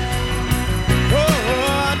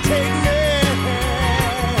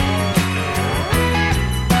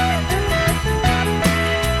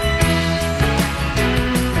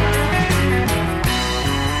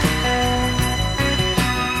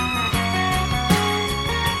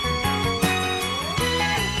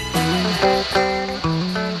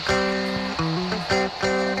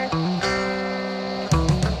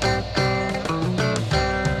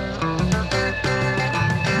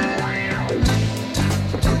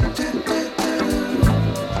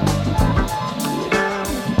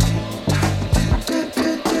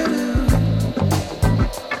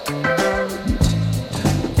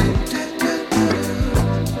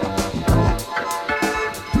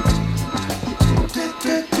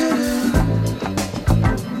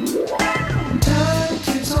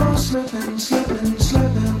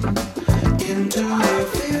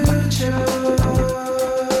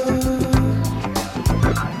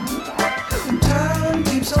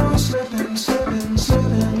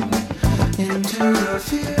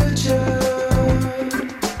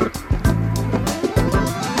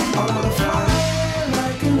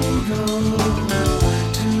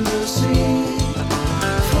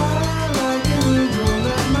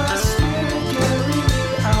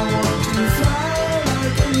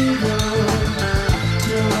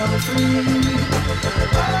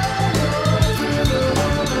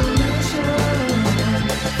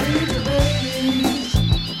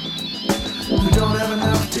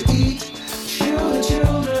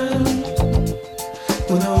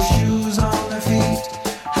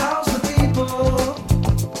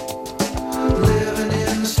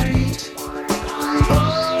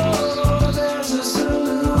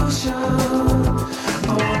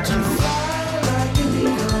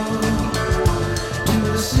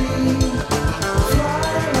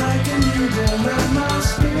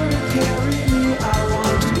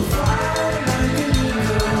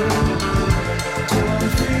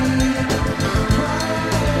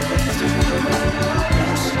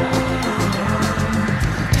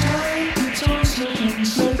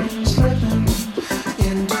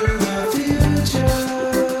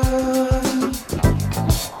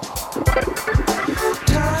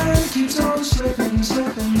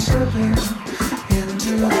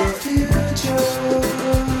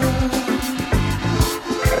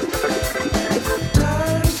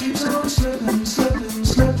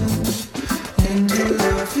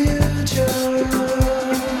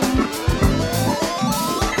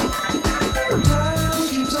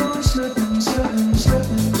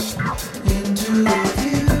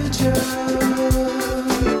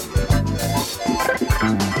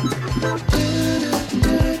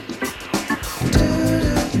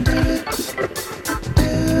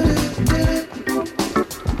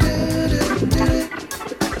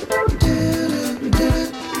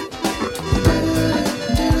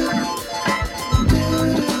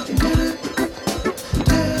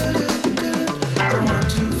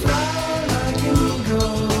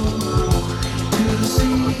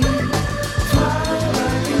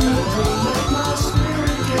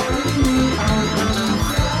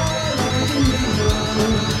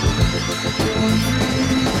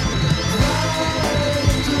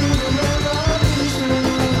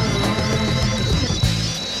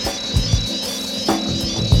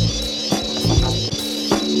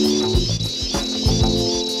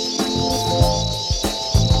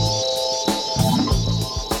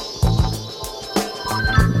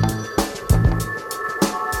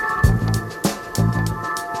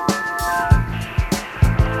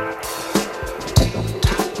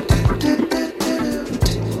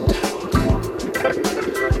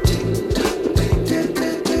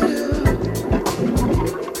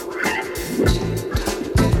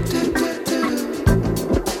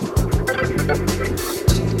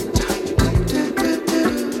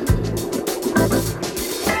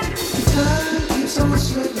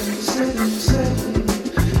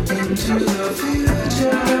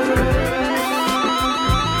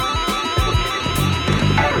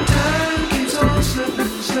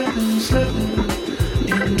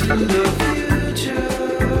the future.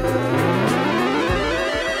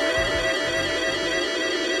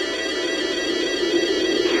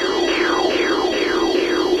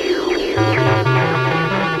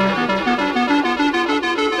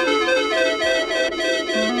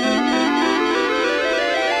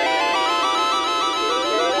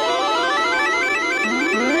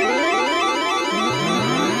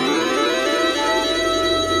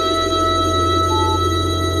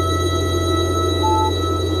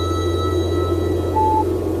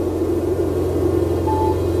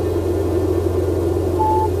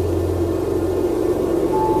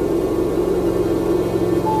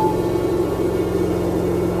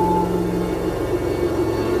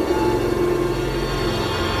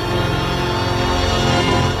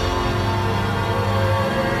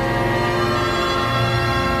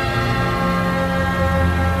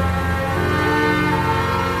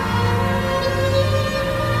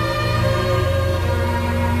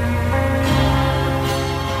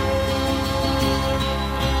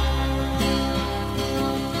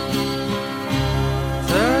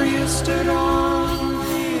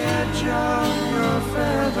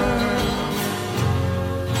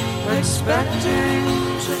 Expecting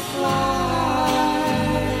to fly.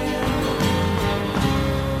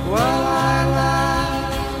 Well, I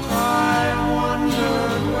laughed, I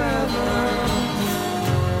wondered whether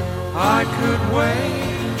I could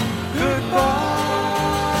wave goodbye,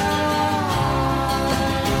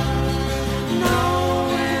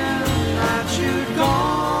 knowing that you'd gone.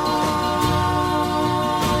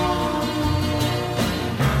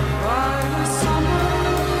 By the summer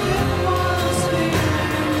it was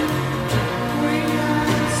leaving, we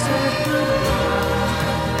had said goodbye.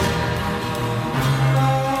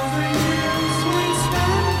 All the years we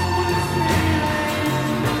spent with feeling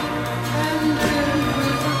ended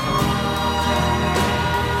with a cry.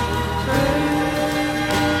 Ended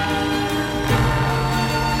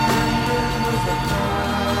with a cry.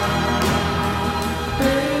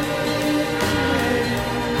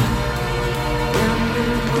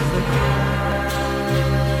 Ended with a cry.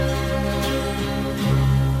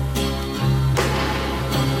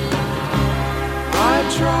 I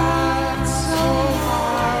tried so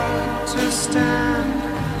hard to stand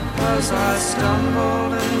as I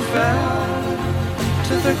stumbled and fell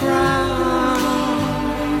to the ground.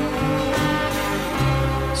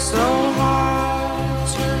 So hard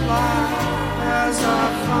to laugh as I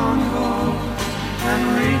fumbled and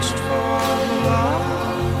reached for the love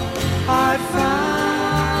I'd found,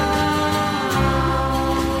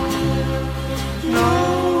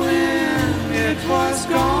 knowing it was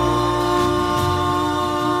gone.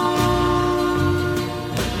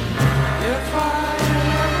 If I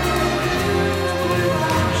ever lived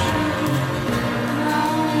without you,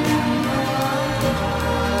 now you know I've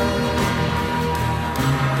tried.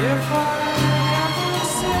 If I ever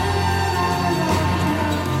said I loved you,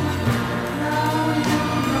 now you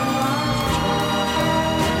know I've tried.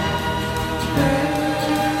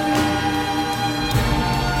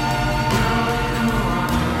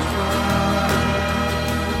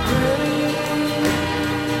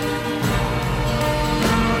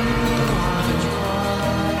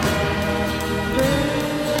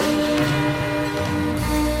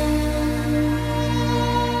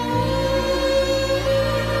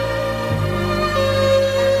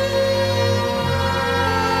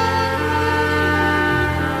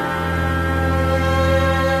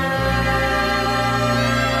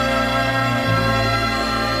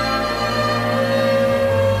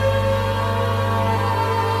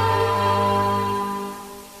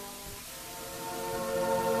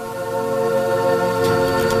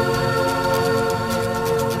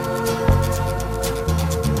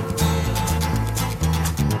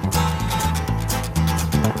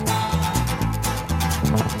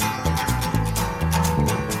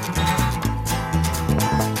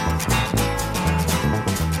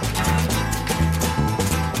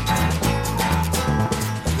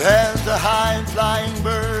 There's a high-flying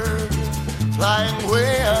bird flying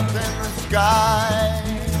way up in the sky,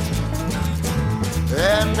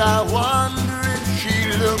 and I wonder if she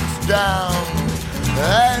looks down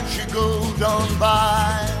as she goes on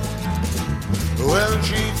by. Well,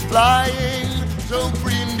 she's flying so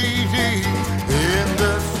free and easy in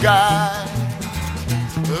the sky.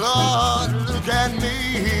 Lord, look at me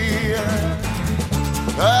here.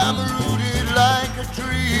 I'm rooted like a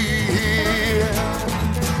tree.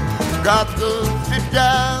 Got to sit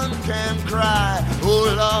down, can't cry. Oh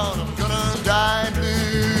Lord, I'm gonna die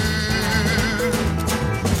blue.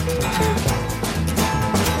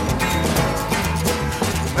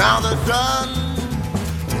 Now the sun,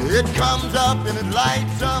 it comes up and it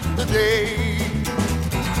lights up the day.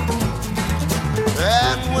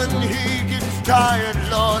 And when he gets tired,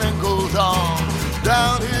 Lord, and goes on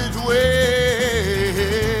down his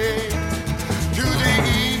way to the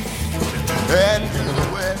east and to the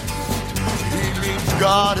west, he meets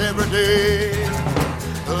God every day.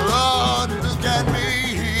 Lord, look at me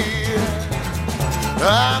here,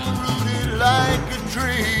 I'm rooted like a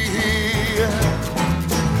tree,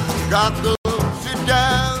 got the sit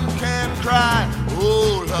down, can't cry,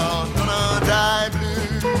 oh Lord, gonna die blue.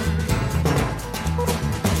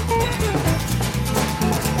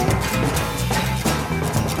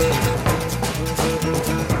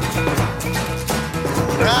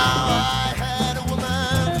 Now I had a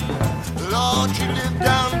woman, Lord, she lived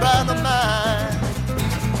down by the mine.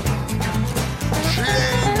 She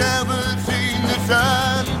ain't never seen the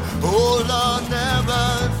sun, oh Lord,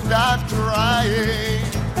 never stopped crying.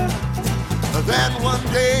 Then one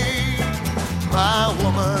day, my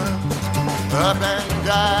woman up and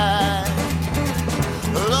died.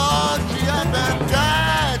 Lord, she up and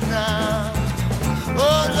died now.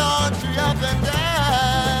 Oh Lord, she up and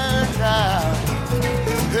died now.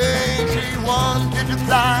 Hey, she wanted to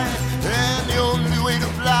fly, and the only way to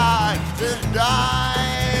fly is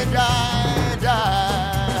die, die, die.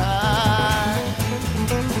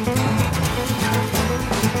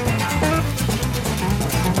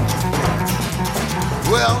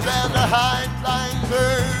 Well, there's a high-flying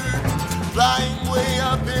bird flying way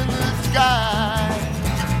up in the sky,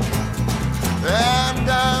 and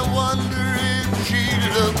I wonder if she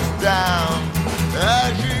looks down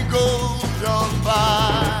as she goes on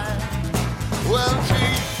by. Well,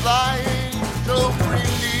 she's flying so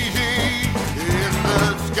free in the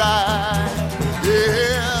sky.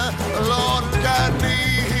 Yeah, Lord, look at me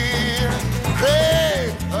here.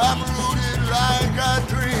 Hey, I'm rooted like a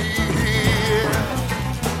tree.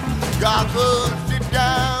 Got to sit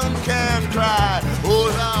down, can't cry. Oh,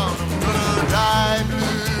 Lord, I'm gonna die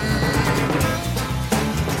blue.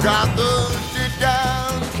 Got to sit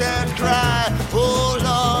down, can't cry. Oh,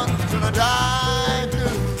 Lord, I'm gonna die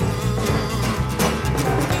blue.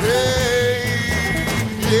 Hey,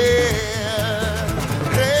 yeah,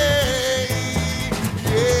 hey,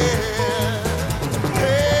 yeah,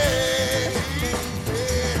 hey,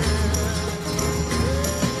 yeah.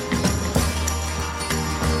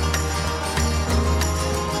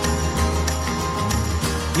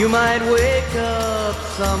 You might wake up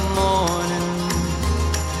some morning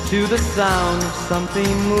to the sound of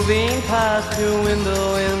something moving past your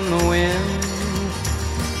window in the wind.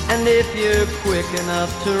 And if you're quick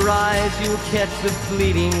enough to rise, you'll catch the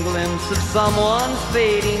fleeting glimpse of someone's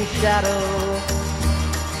fading shadow.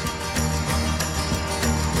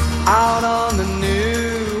 Out on the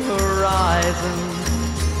new horizon,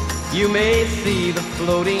 you may see the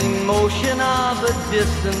floating motion of a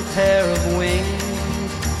distant pair of wings.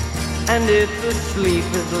 And if the sleep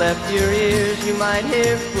has left your ears, you might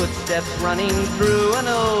hear footsteps running through an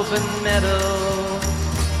open meadow.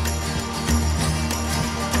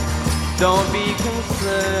 Don't be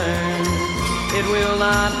concerned, it will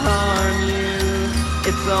not harm you.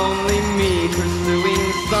 It's only me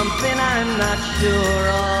pursuing something I'm not sure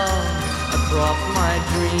of across my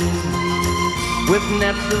dreams. With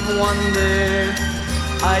nets of wonder,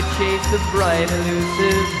 I chase the bright,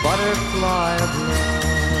 elusive butterfly of love.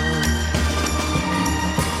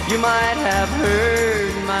 You might have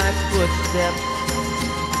heard my footsteps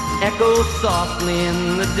echo softly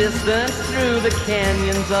in the distance through the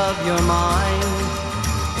canyons of your mind.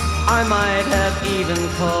 I might have even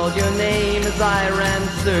called your name as I ran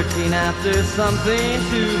searching after something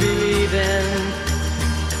to believe in.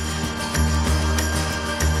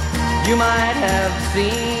 You might have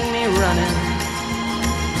seen me running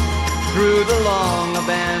through the long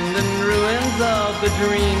abandoned ruins of the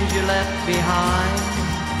dreams you left behind.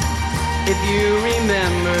 If you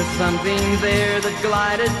remember something there that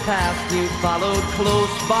glided past you, followed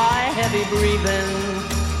close by, heavy breathing,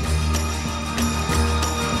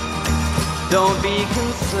 don't be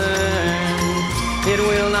concerned, it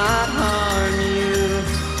will not harm you.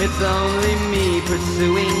 It's only me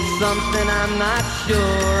pursuing something I'm not sure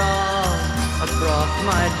of across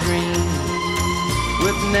my dreams.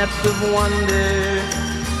 With nets of wonder,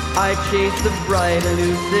 I chase the bright,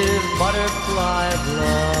 elusive butterfly of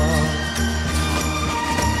love.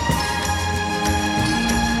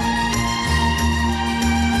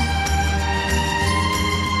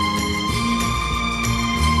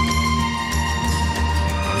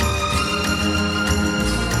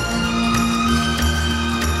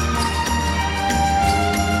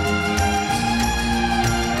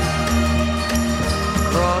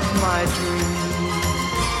 Across my dreams,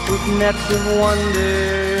 with nets of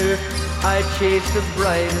wonder, I chase the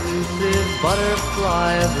bright elusive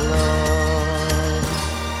butterfly of love.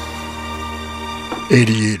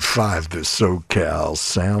 88.5, the SoCal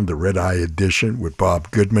Sound, the Red Eye Edition with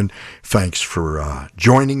Bob Goodman. Thanks for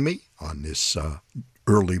joining me on this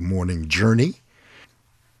early morning journey.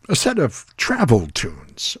 A set of travel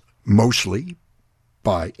tunes, mostly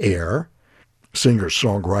by air.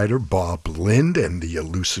 Singer-songwriter Bob Lind and the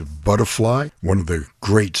Elusive Butterfly, one of the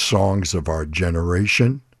great songs of our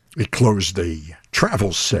generation. It closed a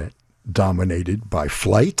travel set dominated by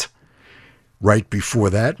Flight. Right before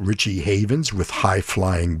that, Richie Havens with High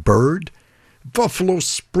Flying Bird. Buffalo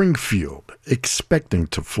Springfield, Expecting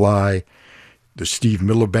to Fly. The Steve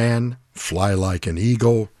Miller Band, Fly Like an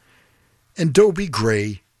Eagle. And Dobie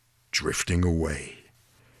Gray, Drifting Away.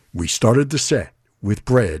 We started the set with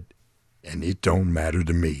Bread, and It Don't Matter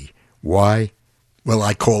to Me. Why? Well,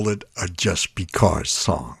 I call it a Just Because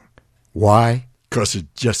song. Why? Because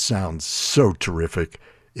it just sounds so terrific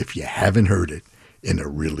if you haven't heard it in a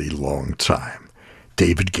really long time.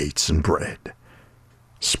 David Gates and Bread.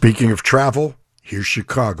 Speaking of travel, here's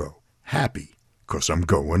Chicago. Happy, 'cause I'm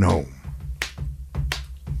going home.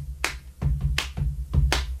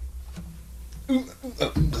 All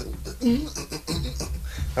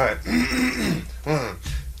right. 1,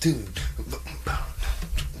 2.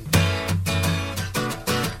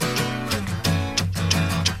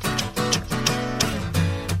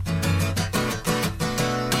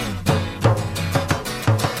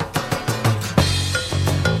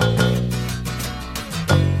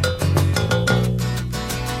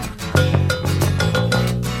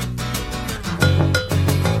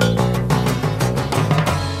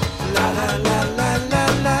 La la la la la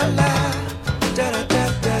la la, da da da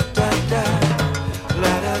da da da.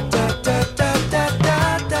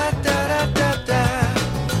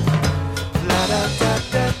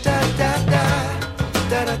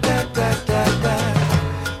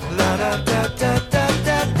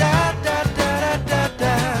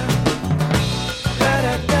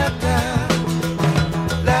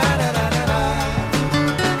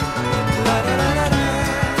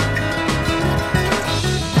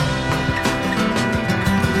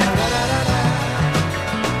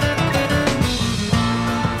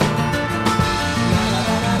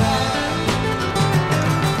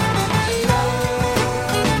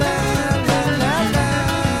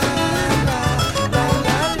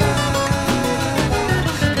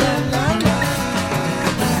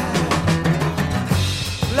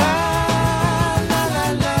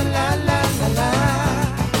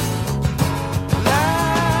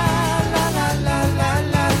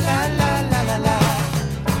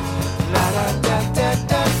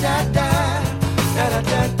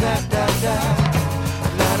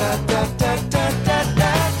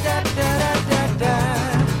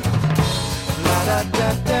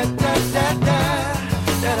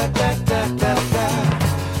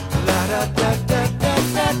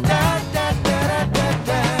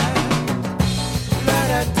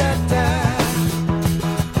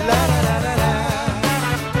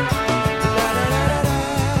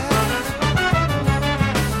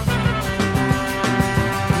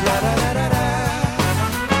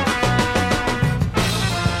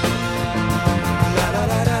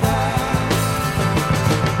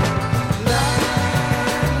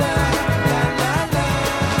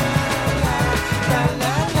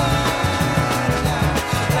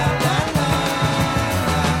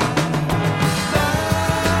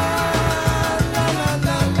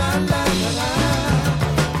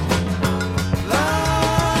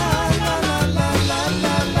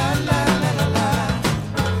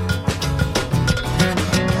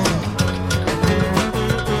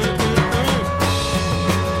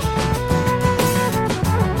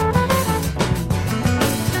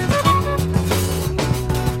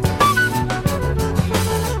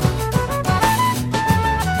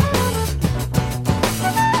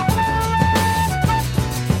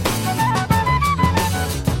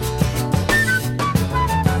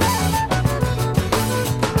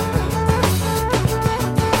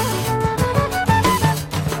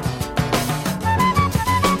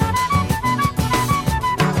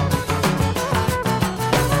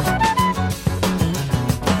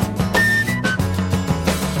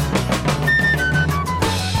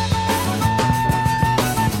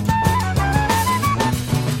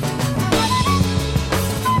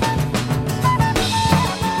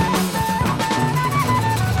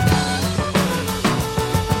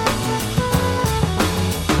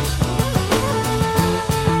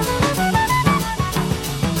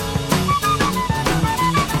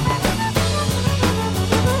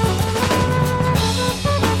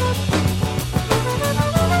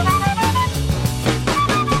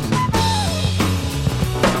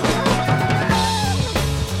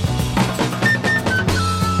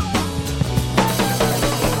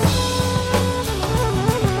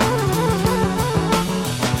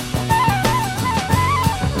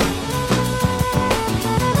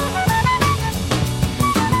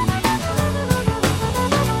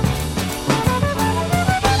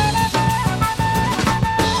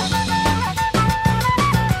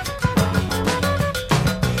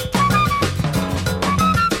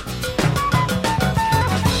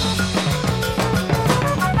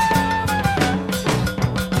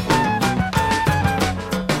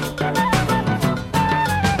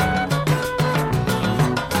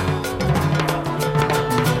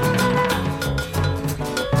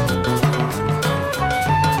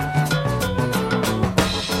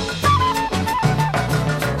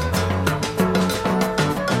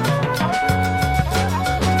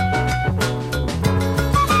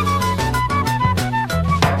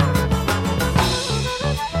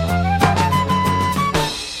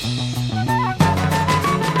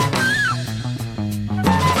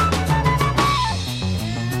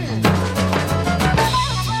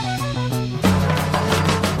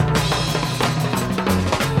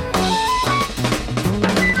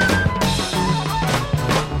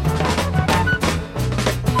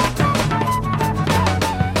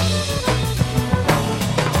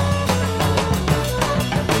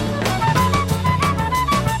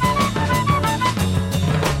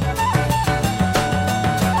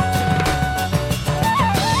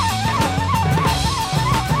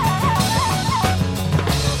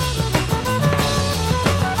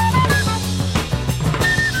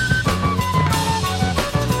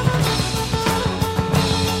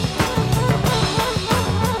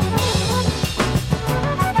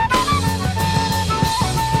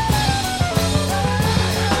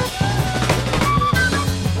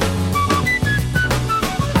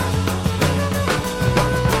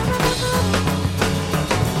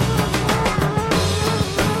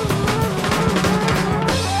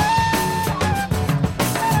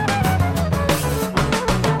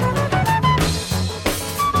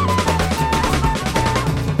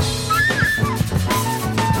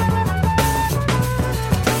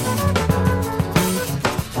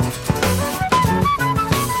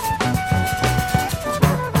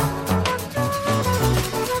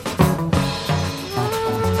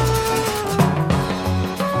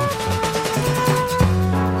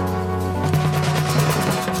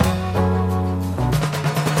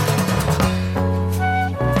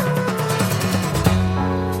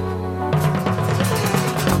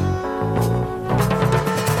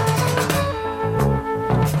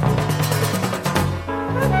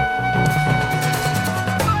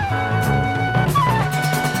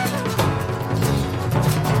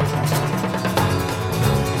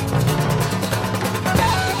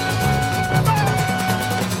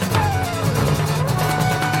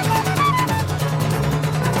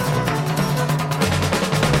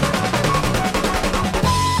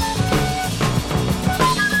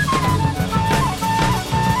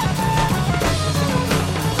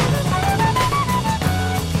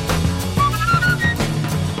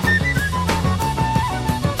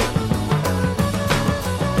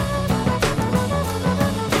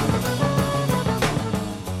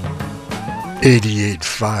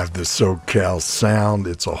 88.5 the SoCal Sound.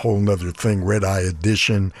 It's a whole nother thing. Red Eye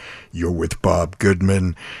Edition. You're with Bob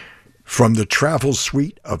Goodman. From the Travel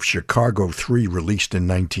Suite of Chicago 3, released in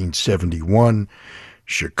 1971.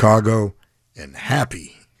 Chicago and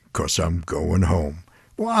happy, 'cause I'm going home.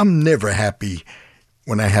 Well, I'm never happy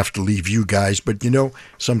when I have to leave you guys, but you know,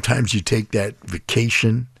 sometimes you take that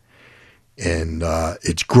vacation and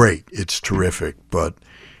it's great. It's terrific. But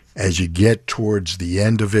as you get towards the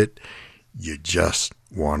end of it, you just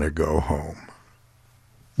want to go home.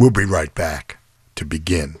 We'll be right back to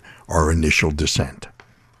begin our initial descent.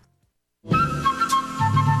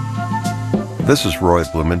 This is Roy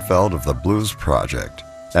Blumenfeld of the Blues Project,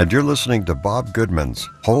 and you're listening to Bob Goodman's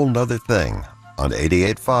Whole Nother Thing on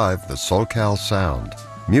 88.5 the SoCal Sound.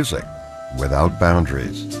 Music without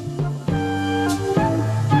boundaries.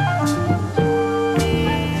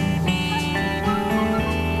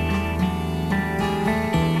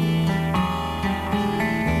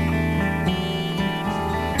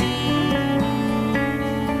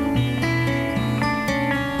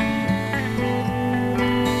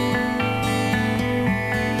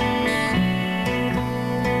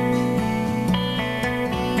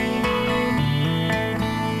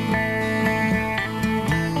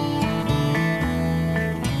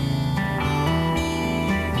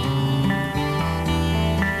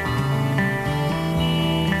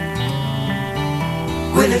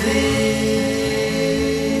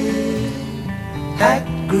 Had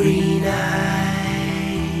green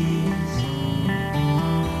eyes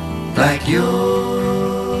like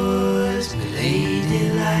yours, lady,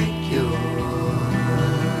 like yours.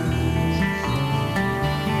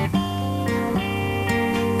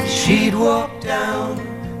 She'd walk down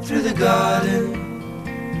through the garden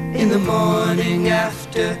in the morning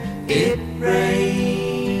after it rained.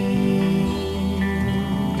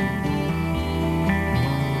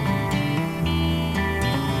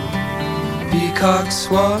 Peacocks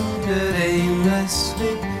wandered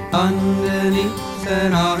aimlessly underneath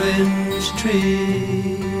an orange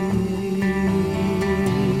tree.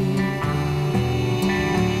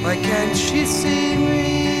 Why can't she see me?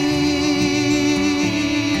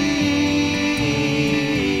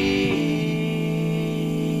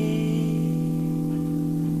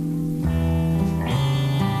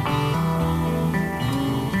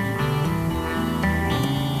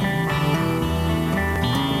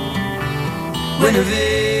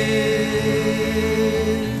 Guinevere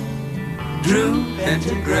drew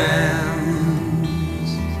pentagrams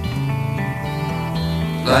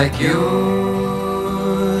like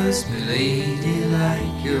yours, lady,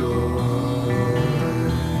 like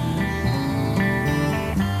yours.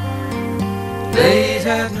 Late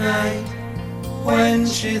at night, when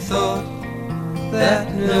she thought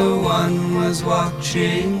that no one was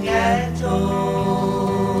watching at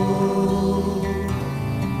all,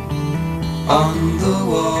 on the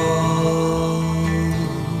wall,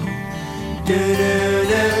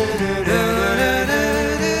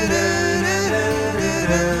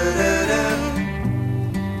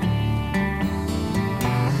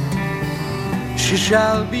 she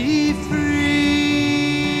shall be free.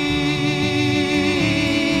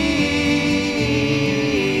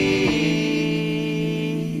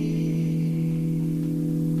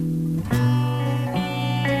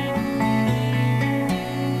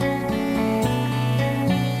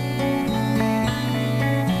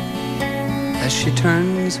 She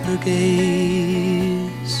turns her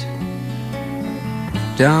gaze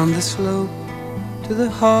down the slope to the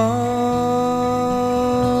harbor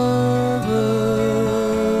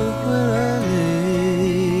where I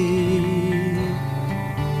lay,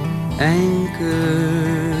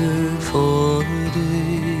 anchored for a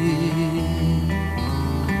day.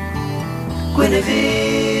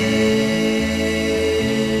 Guinevere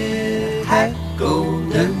had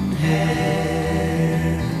golden hair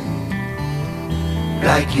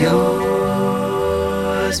like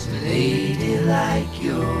yours, lady, like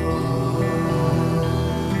yours.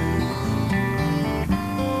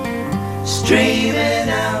 Streaming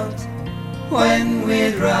out when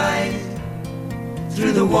we'd ride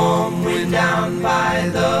through the warm wind down by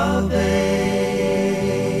the bay.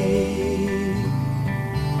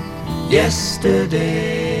 Yesterday,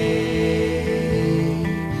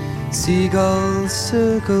 seagulls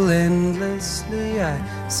circle endlessly. I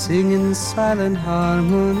sing in silent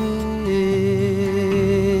harmony.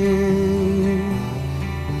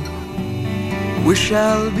 We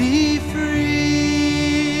shall be free.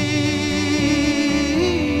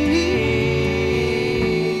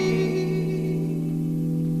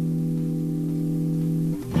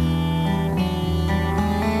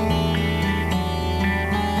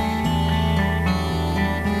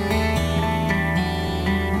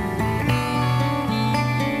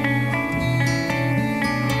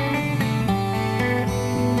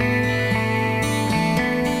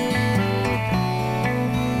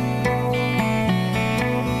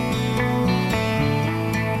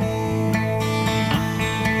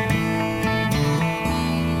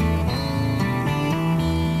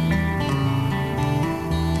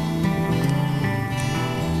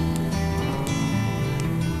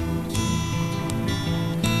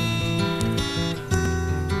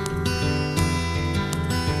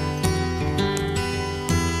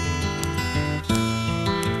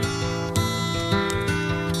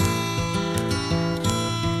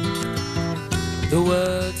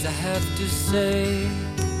 words I have to say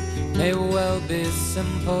may well be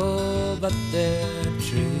simple, but they're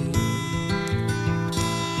true.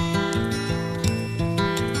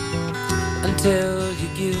 Until you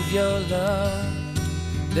give your love,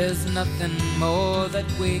 there's nothing more that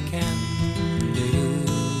we can do.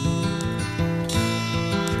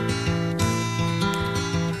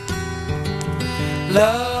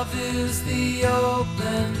 Love is the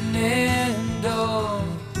opening door.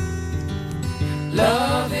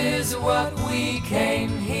 Love is what we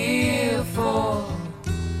came here for.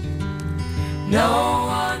 No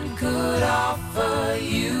one could offer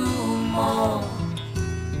you more.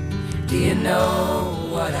 Do you know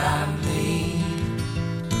what I mean?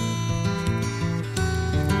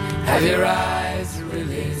 Have your eyes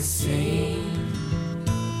really seen?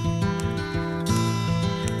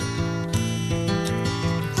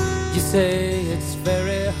 You say it's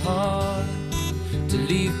very hard to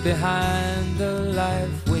leave behind the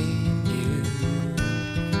life we knew.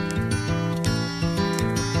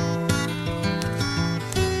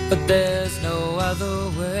 But there's no other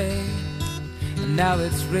way, and now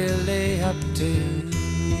it's really up to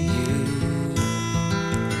you.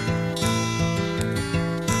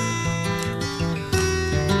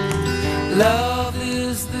 Love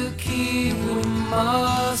is the key we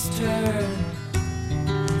must turn.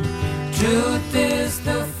 Truth is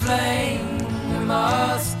the flame we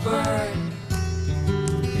must burn.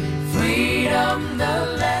 Freedom the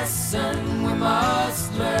lesson we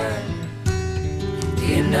must learn. Do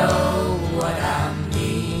you know what I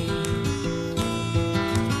mean?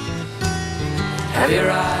 Have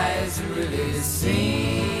your eyes really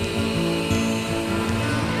seen?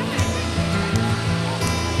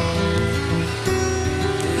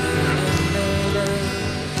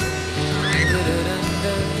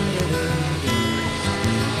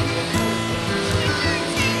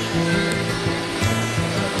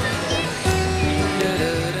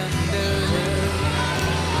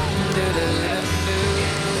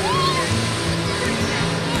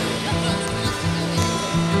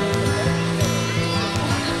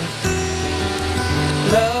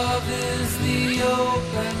 Love is the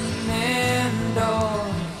opening door.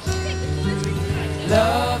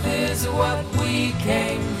 Love is what we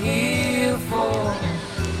came here for.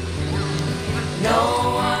 No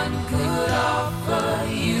one could offer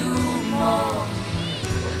you more.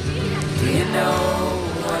 Do you know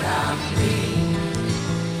what I mean?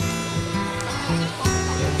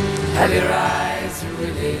 Have your eyes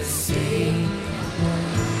really seen?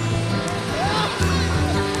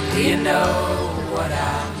 Do you know what I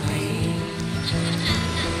mean?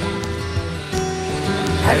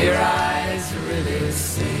 Have your eyes really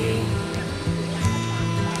seen?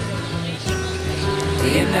 Do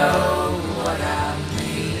you know what I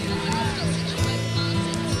mean?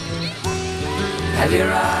 Have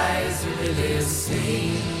your eyes really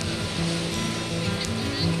seen?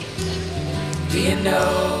 Do you know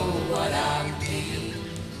what I mean?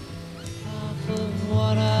 Half of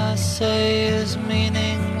what I say is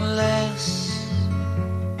meaningless,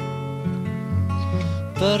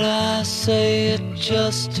 but I say it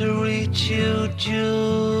just to reach you,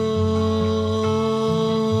 Julia.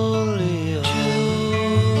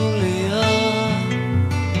 Julia,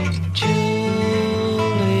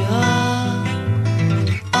 Julia,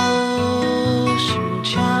 ocean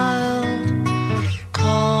child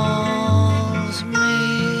calls me,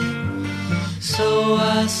 so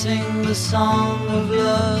I sing the song of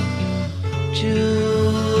love,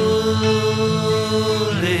 Julia.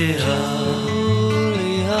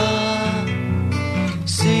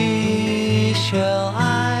 Seashell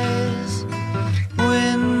eyes,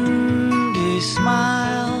 windy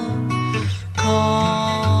smile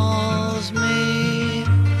calls me,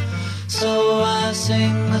 so I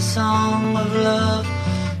sing the song of love,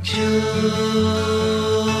 Julia.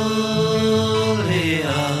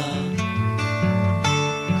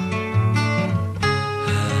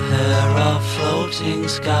 Her hair of floating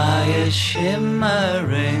sky is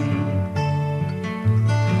shimmering,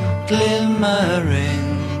 glimmering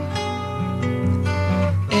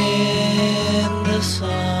in the sun.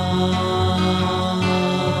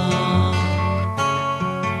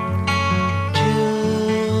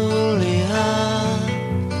 Julia,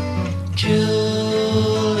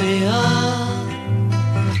 Julia,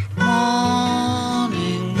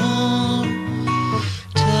 morning moon,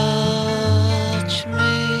 touch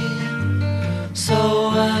me, so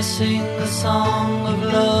I sing the song of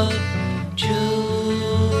love, Julia.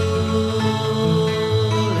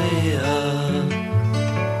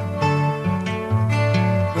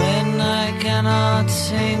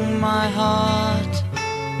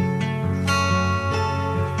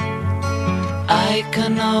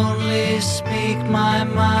 only speak my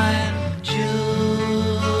mind.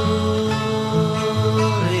 Julia,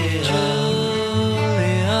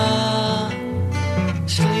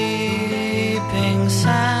 sleeping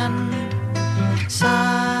sand,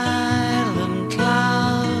 silent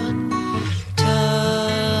cloud,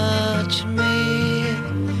 touch me,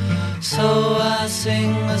 so I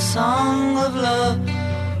sing a song of love.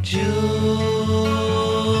 Julia.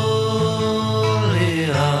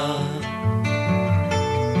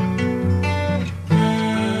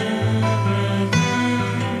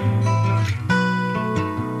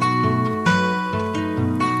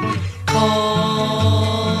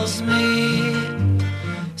 Calls me,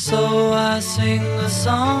 so I sing a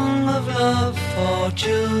song of love for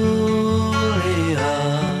Julia.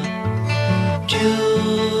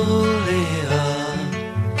 Julia,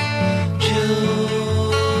 Julia.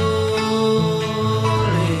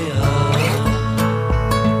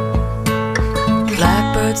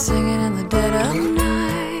 Blackbird singing in the dead of night.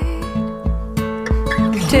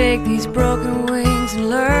 Take these broken wings and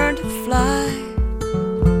learn to fly.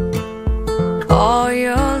 All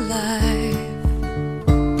your life,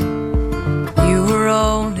 you were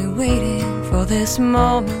only waiting for this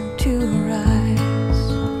moment to rise.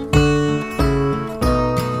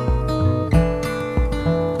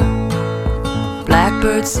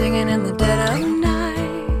 Blackbirds singing in the dead of night.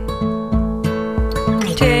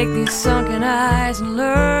 Take these sunken eyes and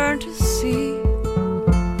learn to see.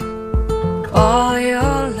 All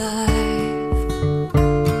your life,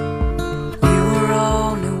 you were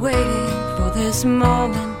only waiting this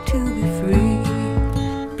moment to be free.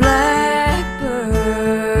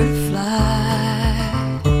 Blackbird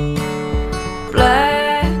fly,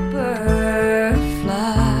 blackbird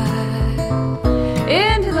fly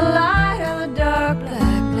into the light of the dark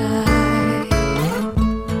black night.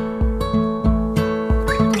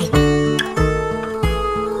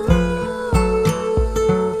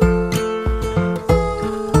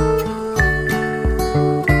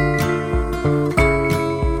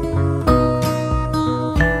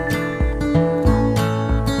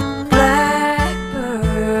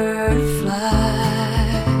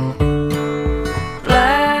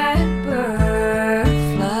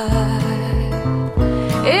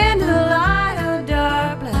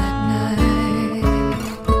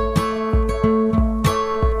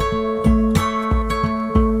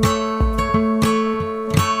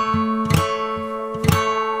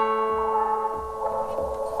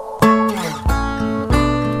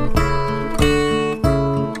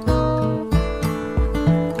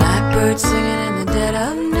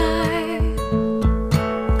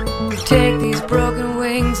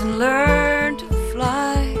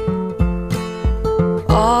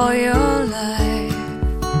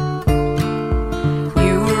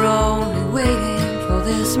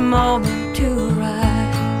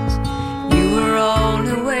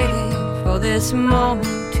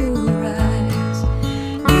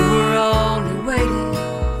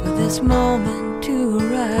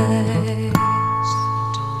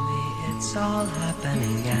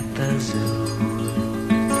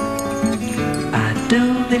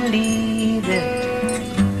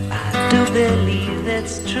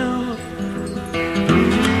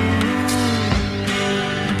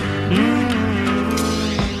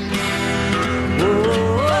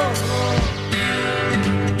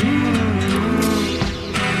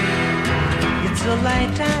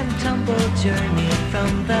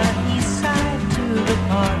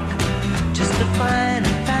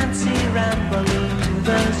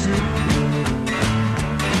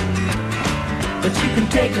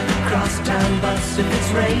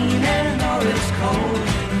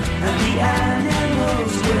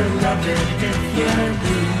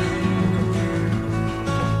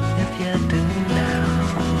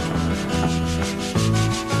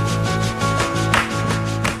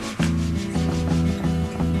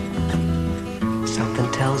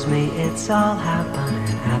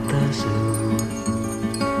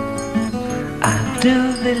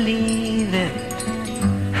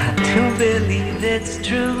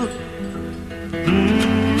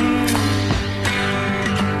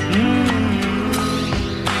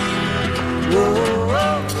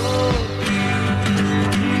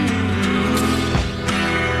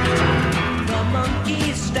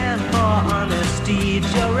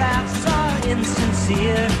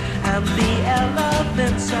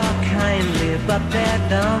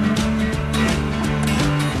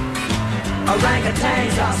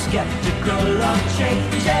 Orangutans are skeptical of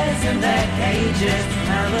changes in their cages,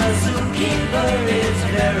 and the zookeeper is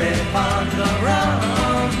very fond of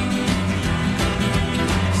rum.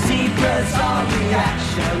 Zebras are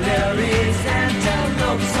reactionaries,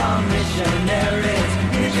 antelopes are missionaries.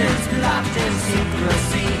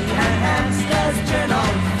 secrecy, and hamsters turn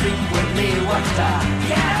on frequently. What's the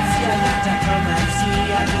gas? You got to come and see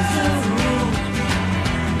at the zoo.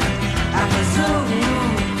 At the zoo.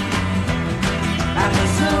 At the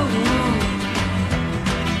zoo.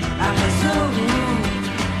 At the zoo.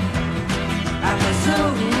 At the zoo.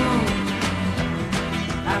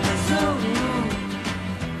 At the zoo.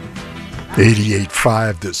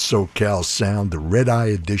 88.5, the SoCal Sound, the Red Eye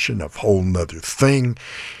edition of Whole 'Nuther Thing.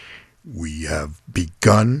 We have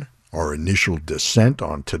begun our initial descent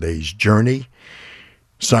on today's journey.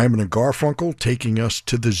 Simon and Garfunkel taking us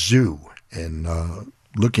to the zoo, and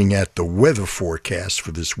looking at the weather forecast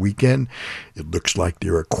for this weekend, it looks like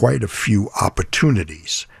there are quite a few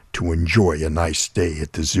opportunities to enjoy a nice day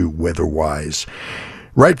at the zoo weather-wise.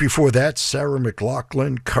 Right before that, Sarah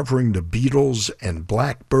McLachlan covering the Beatles and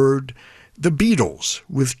Blackbird, the Beatles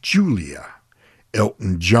with Julia,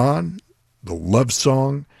 Elton John, the Love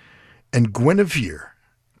Song, and Guinevere,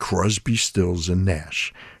 Crosby, Stills, and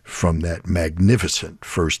Nash, from that magnificent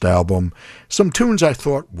first album. Some tunes I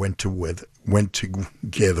thought went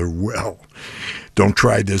together well. Don't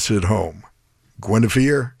try this at home.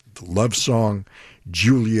 Guinevere, the Love Song,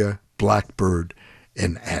 Julia, Blackbird,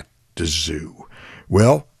 and At the Zoo.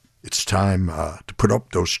 Well, it's time to put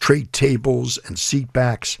up those tray tables and seat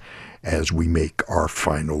backs as we make our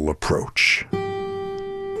final approach.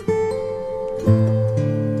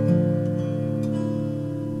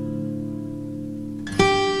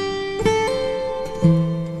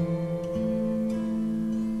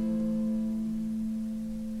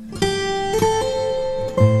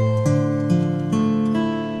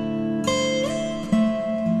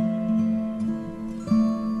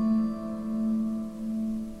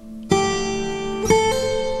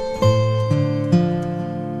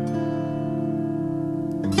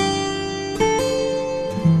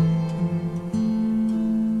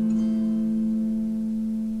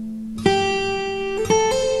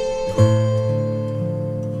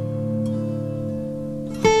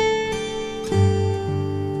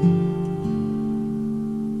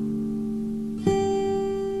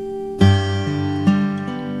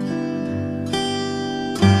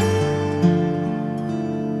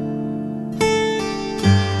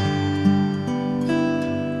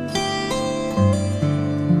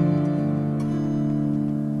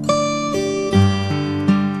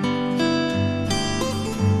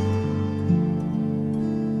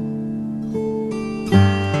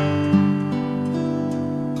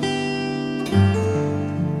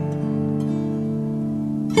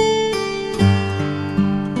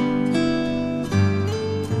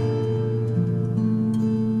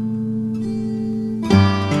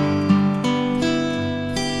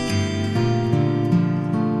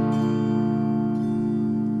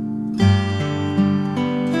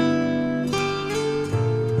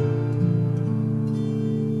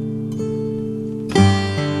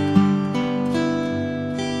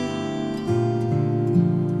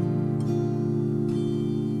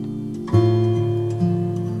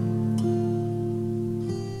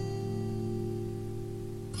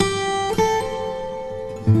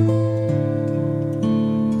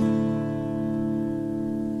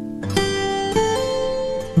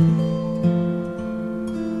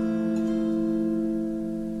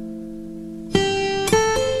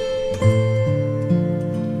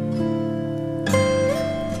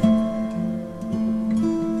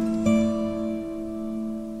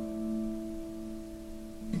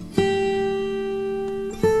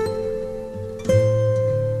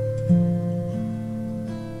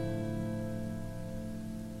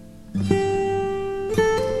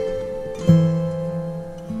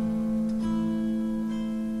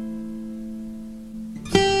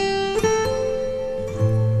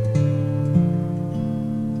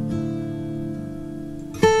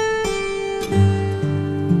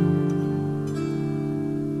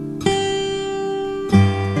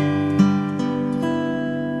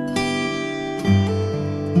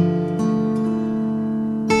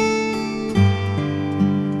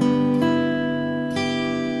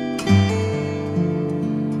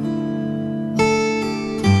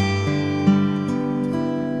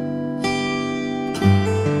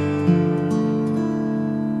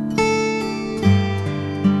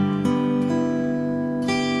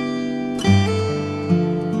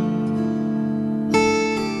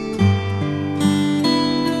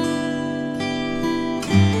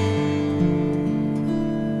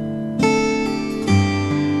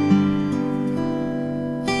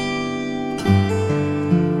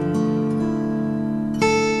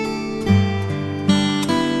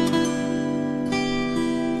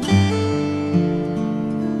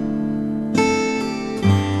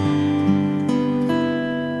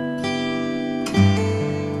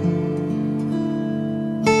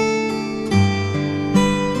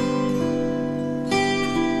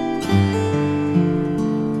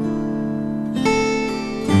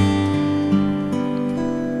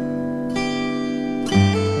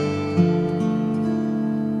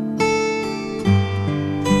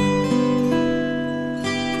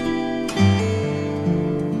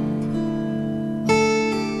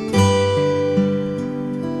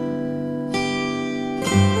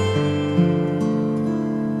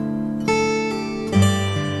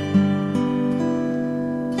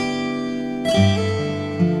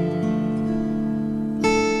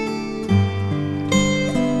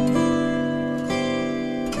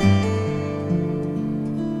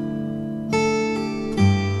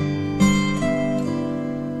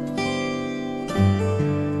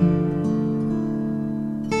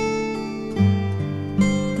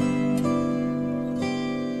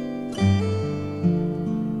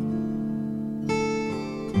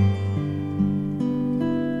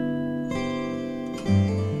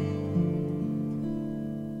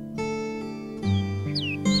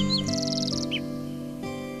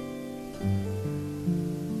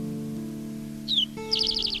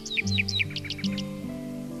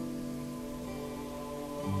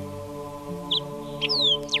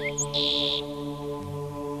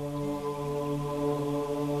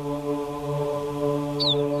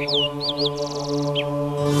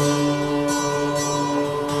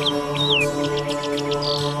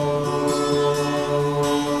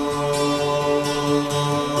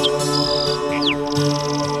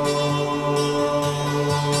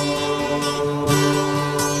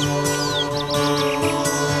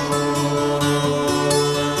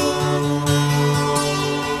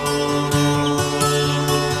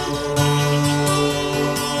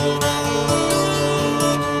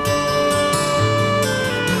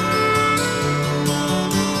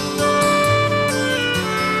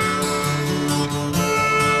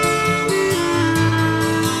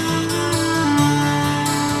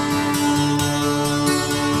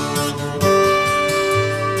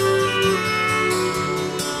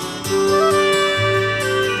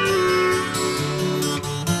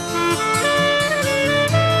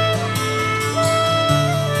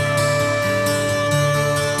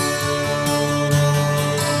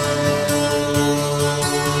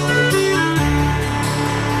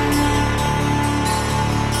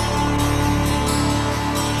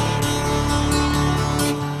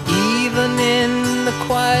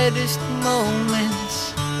 quietest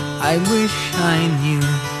moments, I wish I knew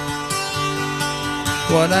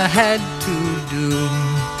what I had to do.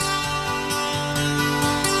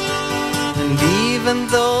 And even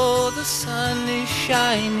though the sun is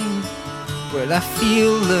shining, well, I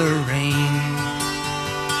feel the rain.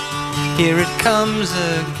 Here it comes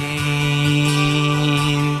again,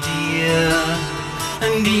 dear.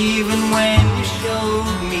 And even when you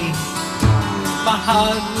showed me, my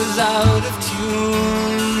heart was out of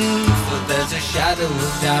tune. For there's a shadow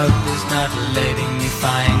of doubt that's not letting me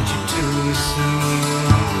find you too soon.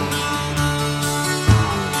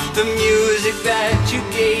 The music that you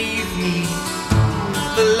gave me,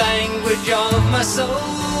 the language of my soul.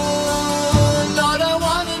 Lord, I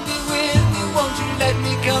wanna be with you, won't you let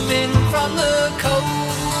me come in from the cold?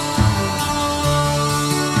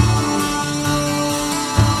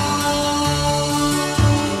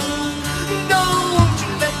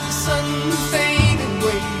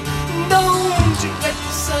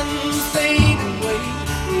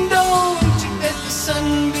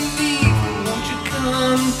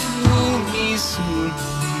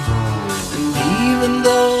 Even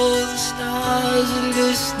though the stars are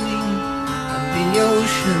listening and the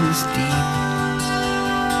ocean's deep,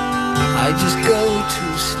 I just go to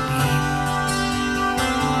sleep.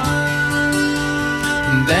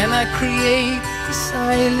 And then I create the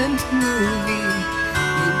silent movie.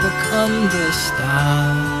 You become the star.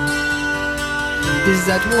 Is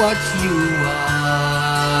that what you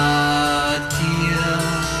are, dear?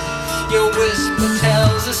 Your whisper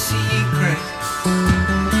tells a secret.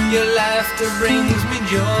 Your laughter brings me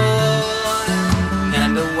joy,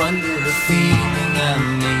 and a wonder of feeling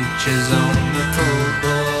I'm nature's own little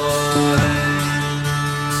boy.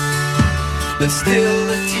 But still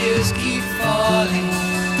the tears keep falling,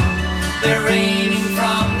 they're raining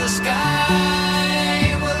from the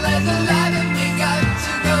sky. Well, there's a lot of me got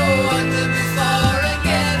to go under before I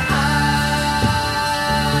get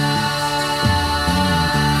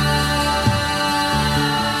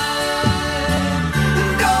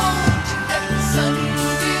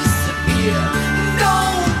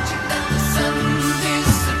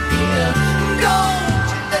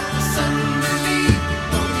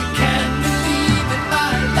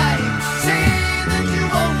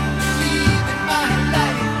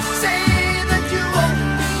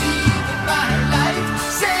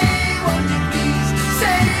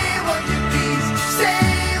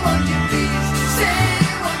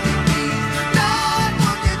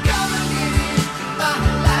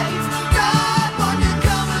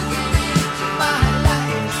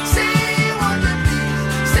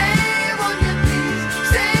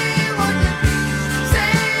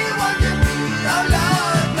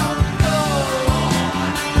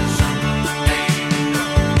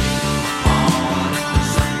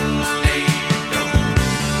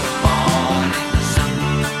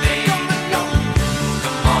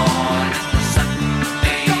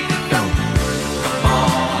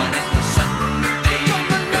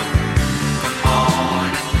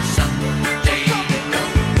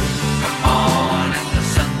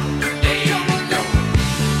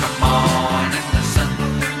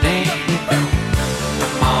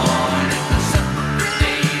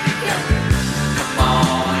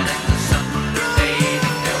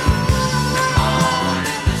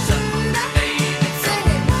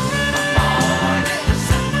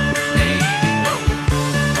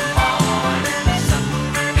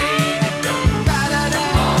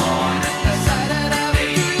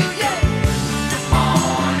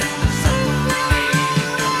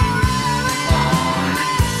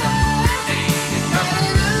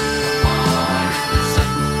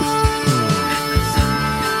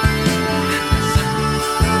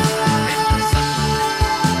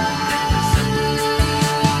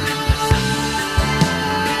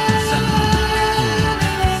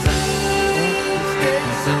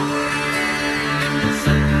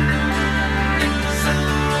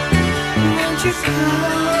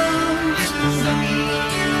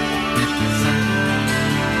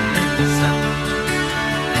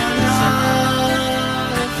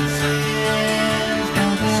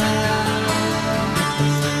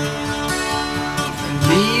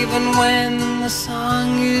when the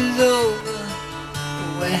song is over,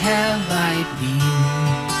 where have I been?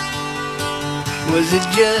 Was it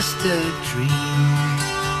just a dream?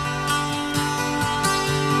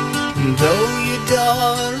 Though your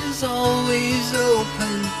door is always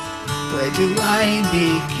open, where do I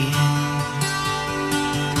begin?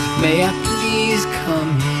 May I please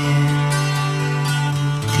come in,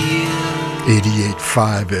 dear?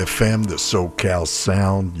 88.5 FM, the SoCal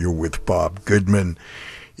Sound. You're with Bob Goodman.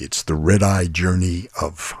 It's the red-eye journey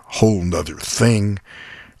of Whole Nuther Thing.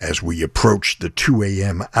 As we approach the 2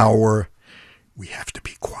 a.m. hour, we have to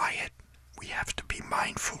be quiet. We have to be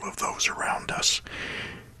mindful of those around us.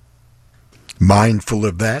 Mindful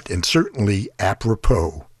of that, and certainly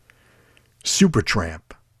apropos,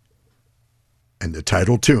 Supertramp and the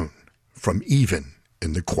title tune from Even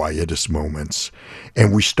in the Quietest Moments.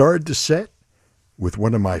 And we started the set with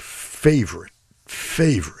one of my favorite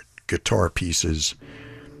guitar pieces.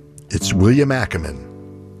 It's William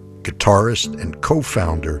Ackerman, guitarist and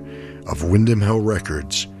co-founder of Windham Hill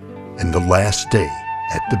Records, and The Last Day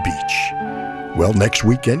at the Beach. Well, next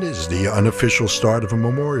weekend is the unofficial start of a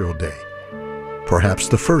Memorial Day. Perhaps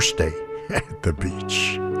the first day at the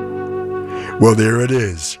beach. Well, there it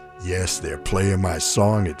is. Yes, they're playing my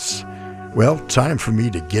song. It's, well, time for me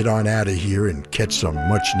to get on out of here and catch some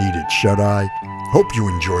much-needed shut-eye. Hope you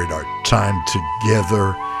enjoyed our time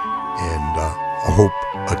together, and I hope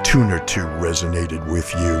a tune or two resonated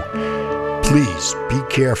with you. Please be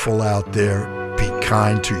careful out there. Be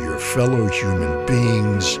kind to your fellow human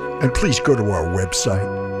beings. And please go to our website,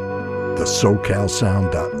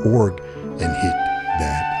 thesocalsound.org, and hit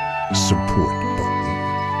that support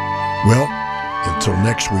button. Well, until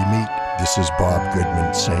next we meet, this is Bob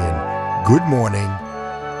Goodman saying good morning,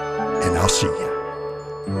 and I'll see you.